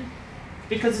them in,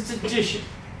 because it's addition.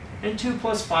 And 2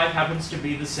 plus 5 happens to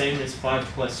be the same as 5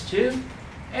 plus 2.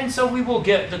 And so we will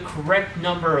get the correct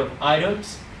number of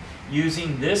items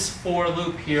using this for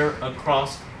loop here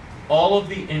across all of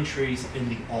the entries in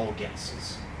the all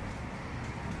guesses.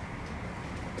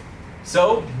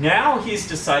 So now he's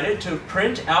decided to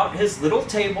print out his little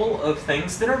table of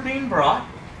things that are being brought.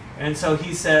 And so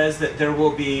he says that there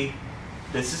will be,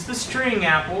 this is the string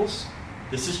apples.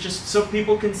 This is just so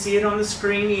people can see it on the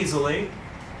screen easily.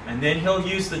 And then he'll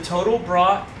use the total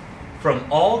brought from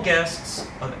all guests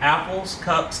of apples,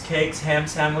 cups, cakes, ham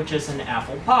sandwiches, and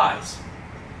apple pies.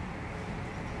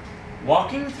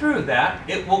 Walking through that,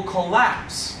 it will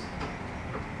collapse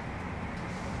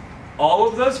all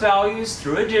of those values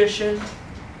through addition,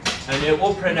 and it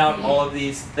will print out all of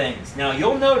these things. Now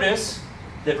you'll notice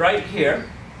that right here,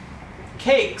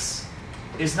 cakes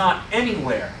is not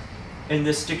anywhere in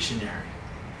this dictionary.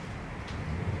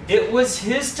 It was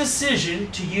his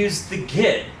decision to use the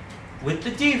get with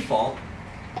the default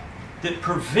that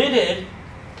prevented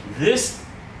this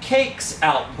cakes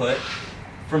output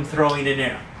from throwing an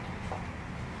error.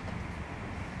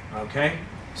 Okay?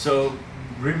 So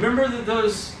remember that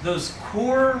those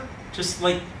core, just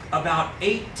like about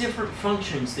 8 different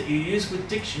functions that you use with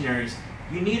dictionaries,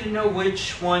 you need to know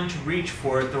which one to reach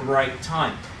for at the right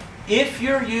time. If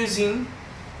you're using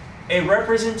a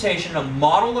representation, a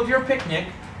model of your picnic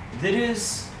that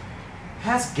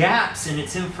has gaps in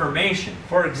its information.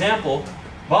 For example,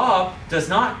 Bob does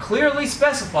not clearly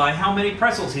specify how many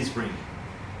pretzels he's bringing.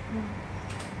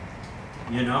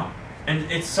 You know?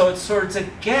 And it's a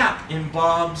gap in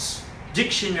Bob's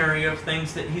dictionary of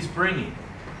things that he's bringing.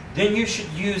 Then you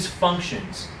should use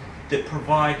functions that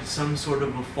provide some sort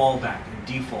of a fallback, a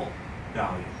default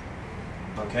value.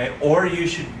 Okay? Or you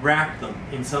should wrap them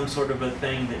in some sort of a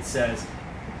thing that says,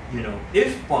 you know,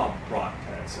 if Bob brought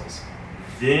pretzels,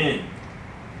 then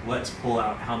let's pull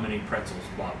out how many pretzels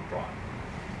Bob brought.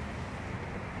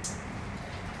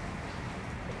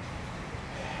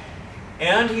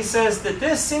 And he says that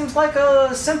this seems like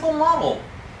a simple model.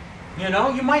 You know,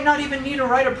 you might not even need to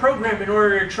write a program in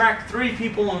order to track 3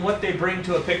 people and what they bring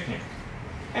to a picnic.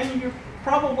 And you're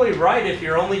probably right if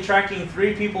you're only tracking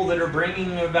 3 people that are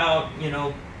bringing about, you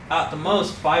know, at the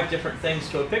most 5 different things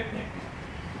to a picnic.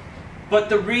 But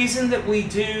the reason that we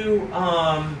do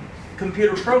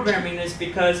computer programming is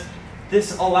because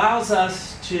this allows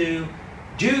us to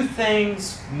do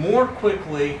things more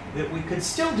quickly that we could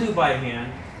still do by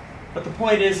hand. But the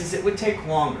point is it would take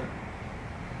longer.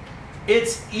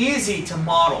 It's easy to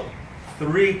model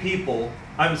 3 people.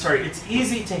 It's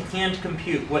easy to hand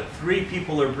compute what 3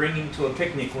 people are bringing to a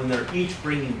picnic when they're each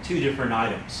bringing 2 different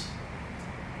items.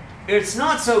 It's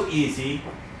not so easy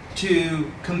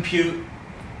to compute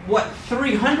what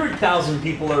 300,000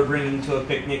 people are bringing to a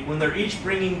picnic when they're each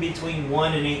bringing between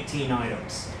 1 and 18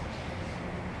 items.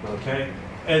 Okay?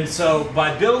 And so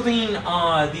by building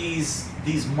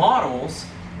these models,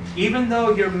 even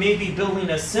though you're maybe building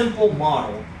a simple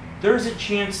model, there's a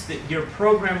chance that your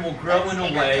program will grow in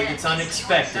a way that's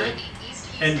unexpected.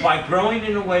 And by growing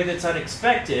in a way that's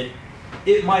unexpected,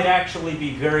 it might actually be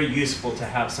very useful to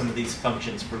have some of these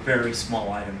functions for very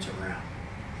small items around.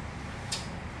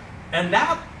 And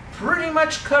that pretty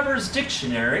much covers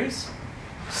dictionaries.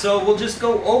 So we'll just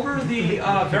go over the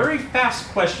very fast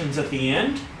questions at the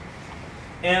end.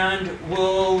 And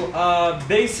we'll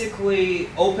basically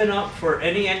open up for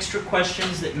any extra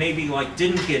questions that maybe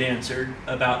didn't get answered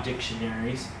about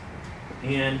dictionaries.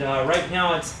 And right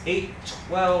now it's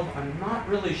 8:12. I'm not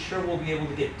really sure we'll be able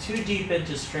to get too deep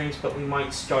into strings, but we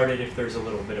might start it if there's a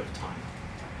little bit of time.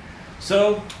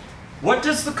 So, what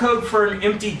does the code for an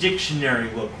empty dictionary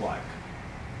look like?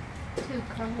 2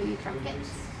 curly brackets.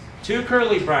 2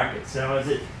 curly brackets. Now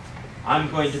I'm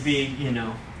going to be,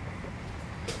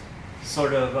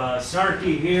 sort of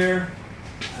snarky here,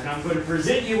 and I'm going to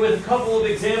present you with a couple of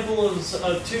examples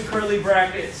of 2 curly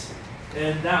brackets,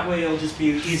 and that way it'll just be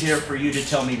easier for you to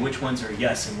tell me which ones are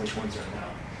yes and which ones are no.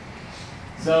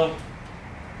 So,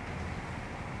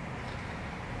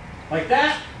 like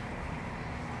that,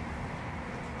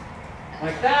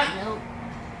 like that, Nope.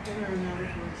 I don't know which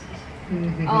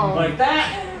one's Oh, like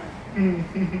that.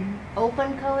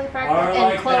 open curly Or bracket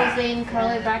like and closing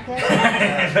curly bracket.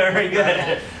 Very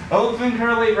good. Open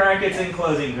curly brackets and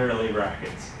closing curly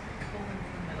brackets.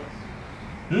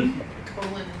 Colon in the middle. Hmm?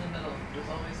 Colon in the middle. There's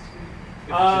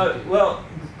always 2, Well,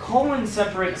 colon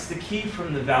separates the key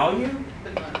from the value.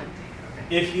 but not empty.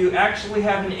 Okay. If you actually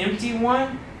have an empty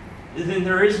one, then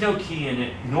there is no key in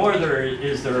it, nor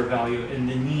is there a value, and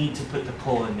the need to put the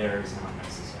colon there is not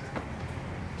necessary.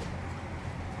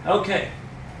 Okay.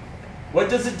 What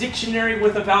does a dictionary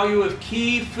with a value of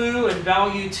key, foo, and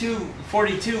value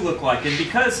 42 look like? And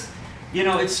because, you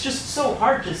know, it's just so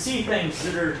hard to see things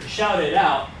that are shouted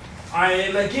out, I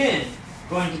am again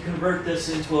going to convert this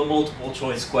into a multiple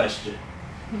choice question.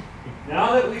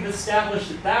 Now that we've established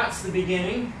that that's the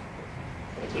beginning,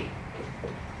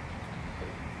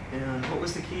 and what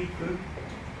was the key, foo?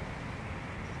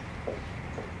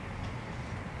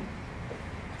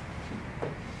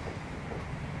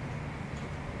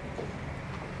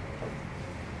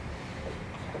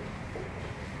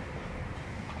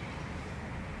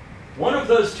 One of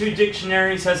those 2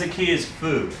 dictionaries has a key as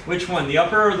foo. Which one, the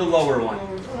upper or the lower one?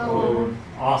 Lower.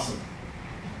 Awesome.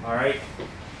 All right.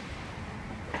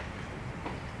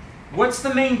 What's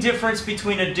the main difference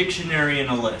between a dictionary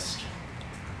and a list?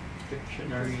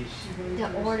 Dictionaries.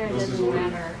 The order This is doesn't order.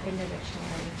 matter in the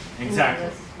dictionary. Exactly.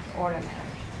 In the list, order matters.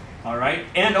 All right.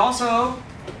 And also,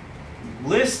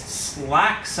 lists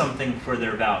lack something for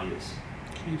their values.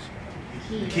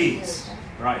 Keys.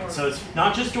 Right. So it's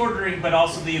not just ordering, but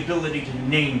also the ability to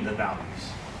name the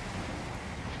values.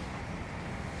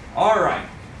 All right.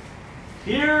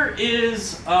 Here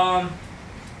is a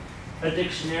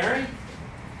dictionary.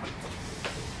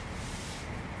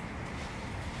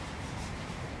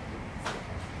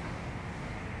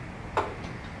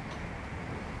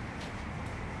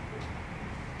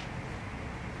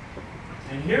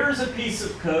 And here's a piece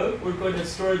of code. We're going to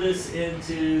store this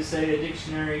into, say, a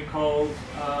dictionary called,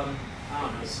 I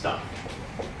don't know, stuff.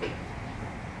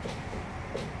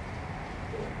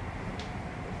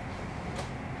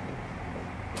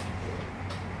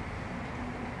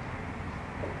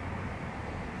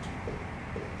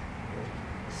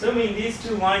 Assuming these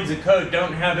 2 lines of code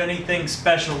don't have anything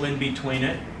special in between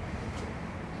it,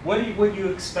 what would you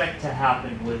expect to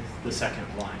happen with the second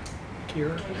line?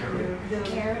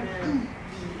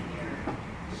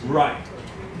 Right.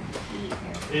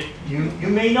 You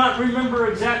may not remember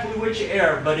exactly which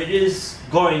error, but it is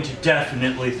going to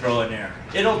definitely throw an error.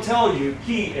 It'll tell you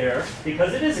key error,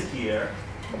 because it is a key error.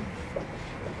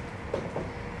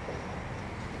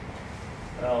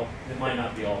 Well, it might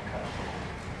not be all cut.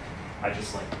 I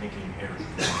just like making errors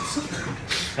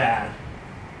bad.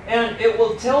 And it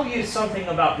will tell you something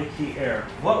about the key error.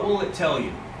 What will it tell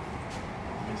you?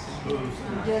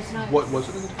 Just not. What was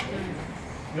it?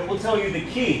 It will tell you the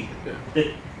key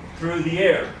that threw the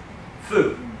error,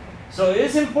 foo. So it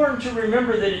is important to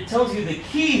remember that it tells you the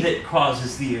key that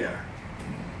causes the error,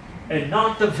 and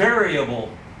not the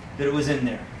variable that was in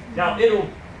there. Now it'll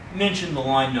mention the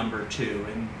line number too,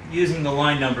 and using the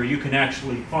line number you can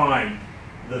actually find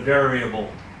the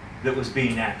variable that was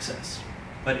being accessed.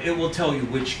 But it will tell you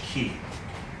which key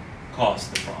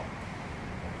caused the problem.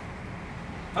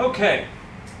 Okay.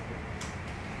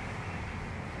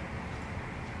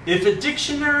 If a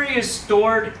dictionary is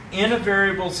stored in a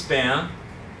variable span,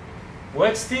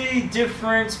 what's the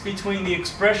difference between the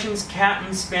expressions cat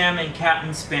and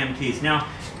spam keys? Now,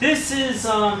 this is,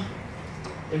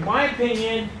 in my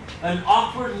opinion, an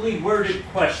awkwardly worded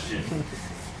question.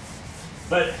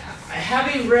 But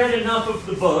having read enough of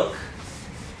the book,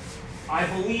 I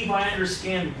believe I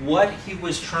understand what he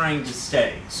was trying to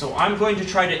say. So I'm going to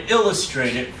try to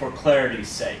illustrate it for clarity's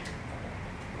sake.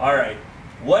 All right.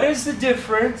 What is the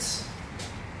difference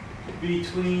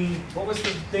between, what was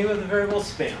the name of the variable?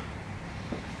 Spam.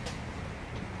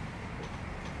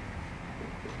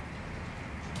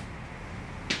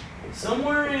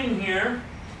 Somewhere in here,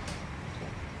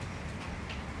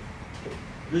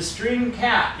 the string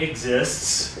cat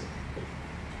exists.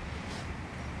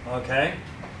 Okay.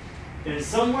 And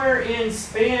somewhere in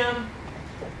spam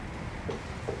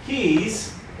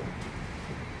keys,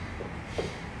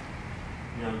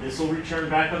 this will return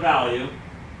back a value.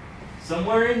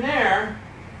 Somewhere in there,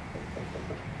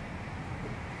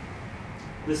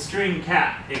 the string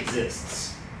cat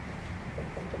exists.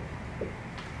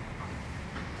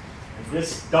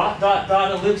 This ...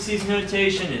 ellipses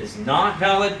notation is not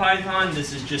valid Python.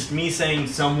 This is just me saying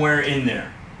somewhere in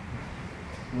there.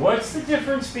 What's the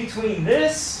difference between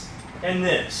this and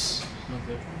this? No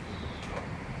difference.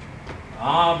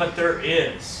 Ah, but there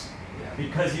is.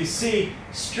 Because you see,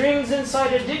 strings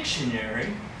inside a dictionary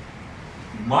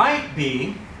might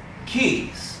be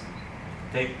keys.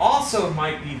 They also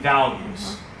might be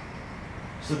values.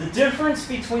 So the difference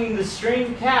between the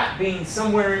string cat being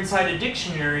somewhere inside a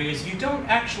dictionary is you don't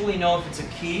actually know if it's a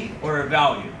key or a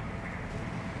value.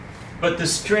 But the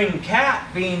string cat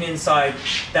being inside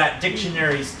that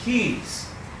dictionary's keys,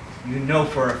 you know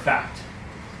for a fact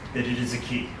that it is a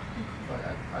key.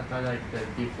 But I thought like the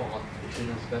default, it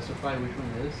shouldn't specify which one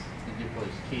it is. The default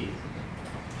is keys.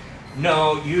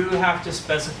 No, you have to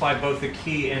specify both a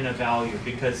key and a value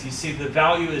because you see the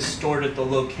value is stored at the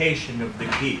location of the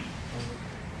key.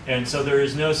 And so there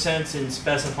is no sense in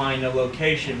specifying a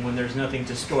location when there's nothing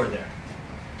to store there.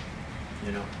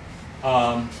 You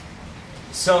know.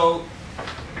 So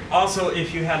also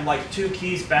if you had like two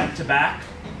keys back to back,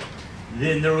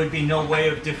 then there would be no way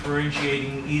of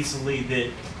differentiating easily that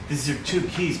these are two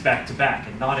keys back to back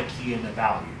and not a key and a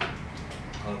value.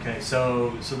 Okay,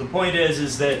 so the point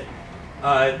is that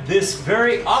this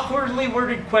very awkwardly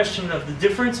worded question of the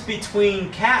difference between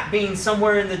cat being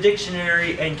somewhere in the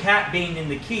dictionary and cat being in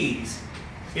the keys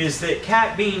is that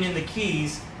cat being in the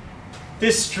keys,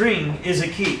 this string is a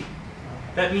key.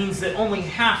 That means that only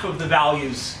half of the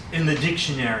values in the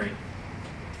dictionary,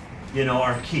 you know,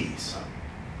 are keys.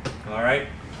 All right?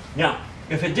 Now,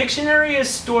 if a dictionary is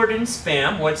stored in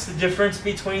spam, what's the difference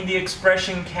between the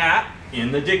expression cat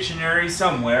in the dictionary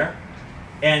somewhere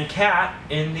and cat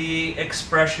in the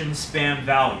expression spam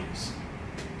values?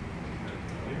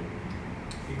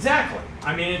 Exactly.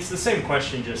 I mean, it's the same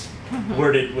question, just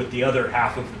worded with the other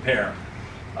half of the pair.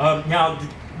 Now,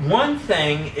 one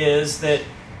thing is that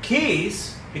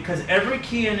keys, because every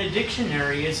key in a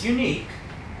dictionary is unique,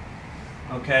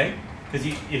 okay? Because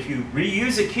if you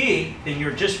reuse a key, then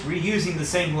you're just reusing the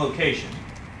same location.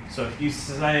 So if you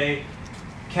say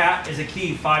cat is a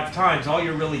key 5 times, all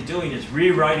you're really doing is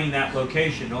rewriting that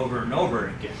location over and over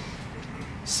again.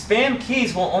 Spam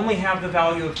keys will only have the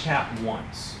value of cat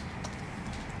once,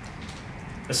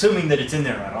 assuming that it's in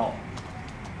there at all.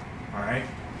 All right?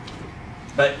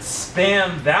 But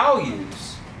spam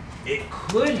values, it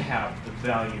could have the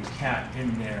value cat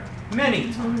in there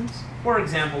many times. For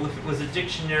example, if it was a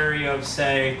dictionary of,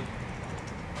 say,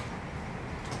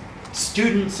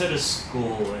 students at a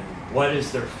school and what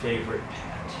is their favorite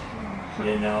pet,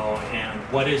 you know, and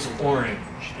what is orange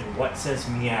and what says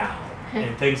meow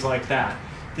and things like that,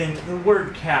 then the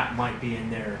word cat might be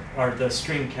in there, or the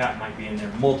string cat might be in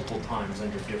there multiple times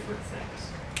under different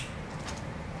things.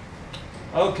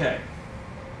 Okay.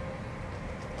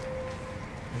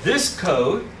 This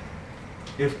code,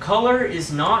 if color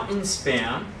is not in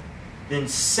spam, then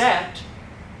set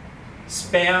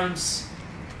spam's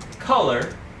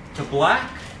color to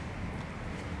black.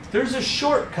 There's a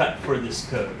shortcut for this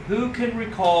code. Who can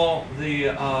recall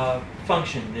the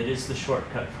function that is the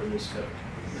shortcut for this code?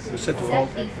 Set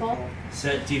default.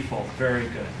 Set default, very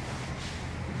good.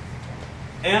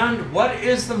 And what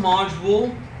is the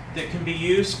module that can be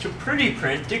used to pretty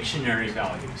print dictionary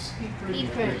values?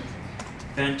 pprint.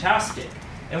 Fantastic.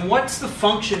 And what's the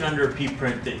function under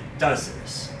pprint that does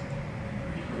this?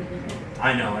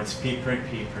 I know it's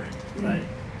pprint, but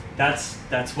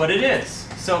that's what it is.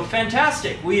 So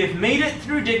fantastic. We have made it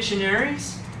through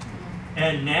dictionaries,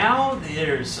 and now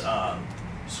there's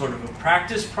sort of a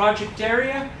practice project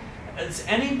area. Is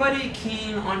anybody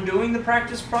keen on doing the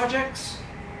practice projects?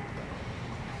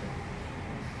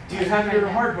 Do you have your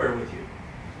hardware with you?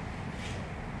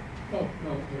 Oh,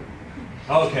 no.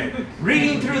 Okay.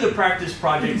 Reading through the practice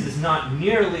projects is not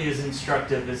nearly as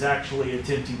instructive as actually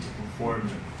attempting to perform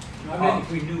them. I mean,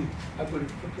 if we knew, I would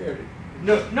have prepared it.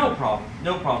 No problem.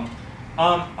 No problem.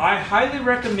 I highly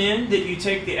recommend that you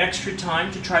take the extra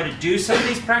time to try to do some of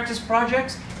these practice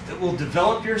projects that will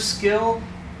develop your skill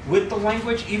with the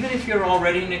language, even if you're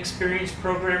already an experienced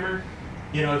programmer.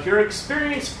 You know, if you're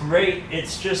experienced, great.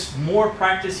 It's just more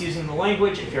practice using the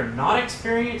language. If you're not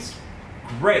experienced,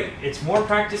 great. It's more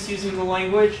practice using the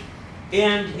language,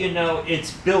 and you know,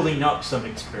 it's building up some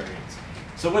experience.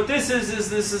 So what this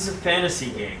is a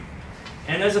fantasy game.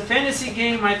 And as a fantasy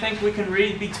game, I think we can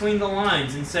read between the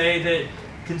lines and say that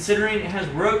considering it has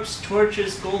ropes,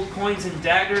 torches, gold coins, and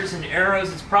daggers and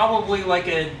arrows, it's probably like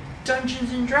a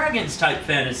Dungeons and Dragons type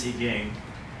fantasy game.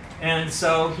 And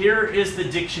so here is the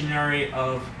dictionary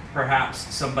of perhaps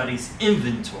somebody's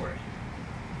inventory.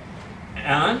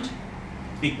 And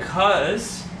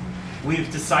because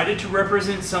we've decided to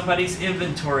represent somebody's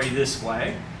inventory this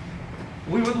way.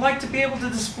 We would like to be able to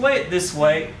display it this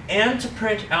way and to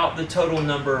print out the total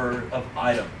number of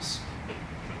items.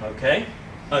 Okay?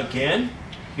 Again,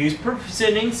 he's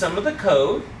presenting some of the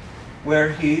code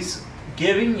where he's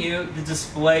giving you the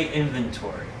display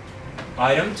inventory.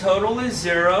 Item total is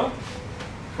 0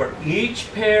 for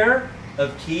each pair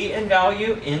of key and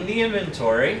value in the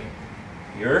inventory.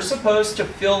 You're supposed to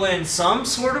fill in some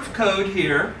sort of code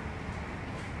here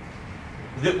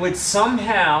that would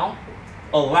somehow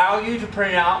allow you to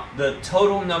print out the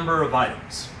total number of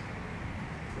items.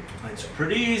 It's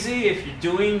pretty easy. If you're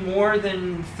doing more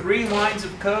than 3 lines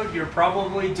of code, you're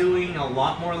probably doing a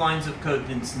lot more lines of code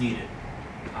than's needed.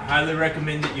 I highly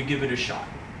recommend that you give it a shot.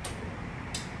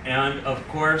 And of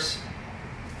course,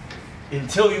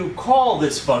 until you call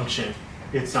this function,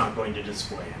 it's not going to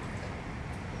display it.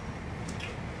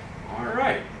 All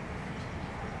right.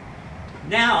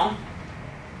 Now,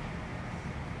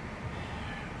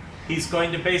 he's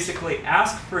going to basically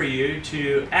ask for you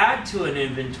to add to an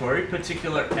inventory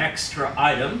particular extra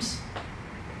items.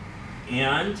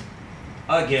 And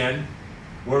again,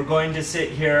 we're going to sit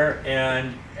here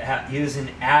and use an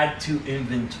add to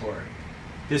inventory.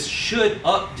 This should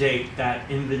update that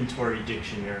inventory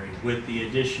dictionary with the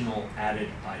additional added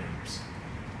items.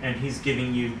 And he's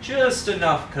giving you just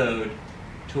enough code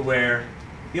to where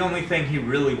the only thing he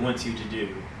really wants you to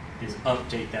do is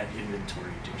update that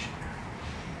inventory dictionary.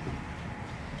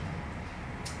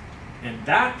 And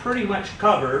that pretty much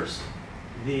covers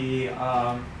the,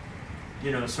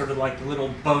 sort of like the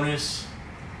little bonus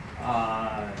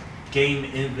game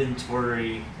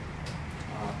inventory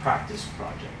practice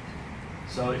project.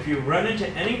 So if you run into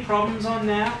any problems on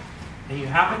that, and you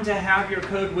happen to have your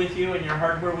code with you and your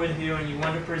hardware with you, and you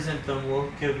want to present them, we'll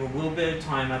give a little bit of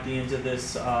time at the end of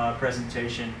this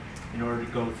presentation in order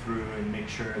to go through and make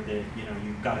sure that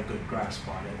you've got a good grasp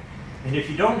on it. And if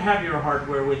you don't have your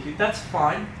hardware with you, that's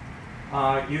fine.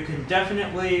 You can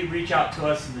definitely reach out to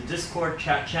us in the Discord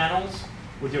chat channels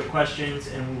with your questions,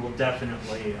 and we will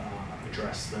definitely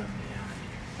address them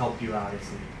and help you out as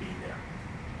need be there.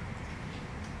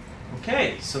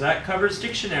 Okay, so that covers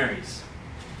dictionaries.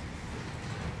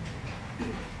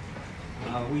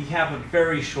 We have a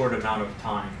very short amount of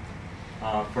time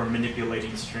for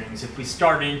manipulating strings. If we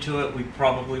start into it, we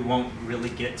probably won't really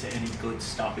get to any good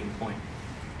stopping point.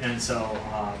 And so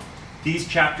these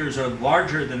chapters are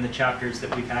larger than the chapters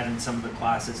that we've had in some of the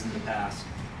classes in the past.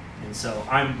 And so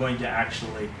I'm going to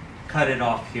actually cut it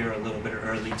off here a little bit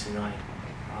early tonight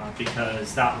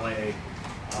because that way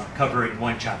covering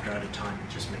one chapter at a time,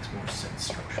 it just makes more sense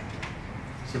structurally.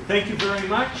 So thank you very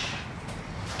much.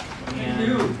 Thank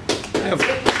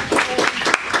you.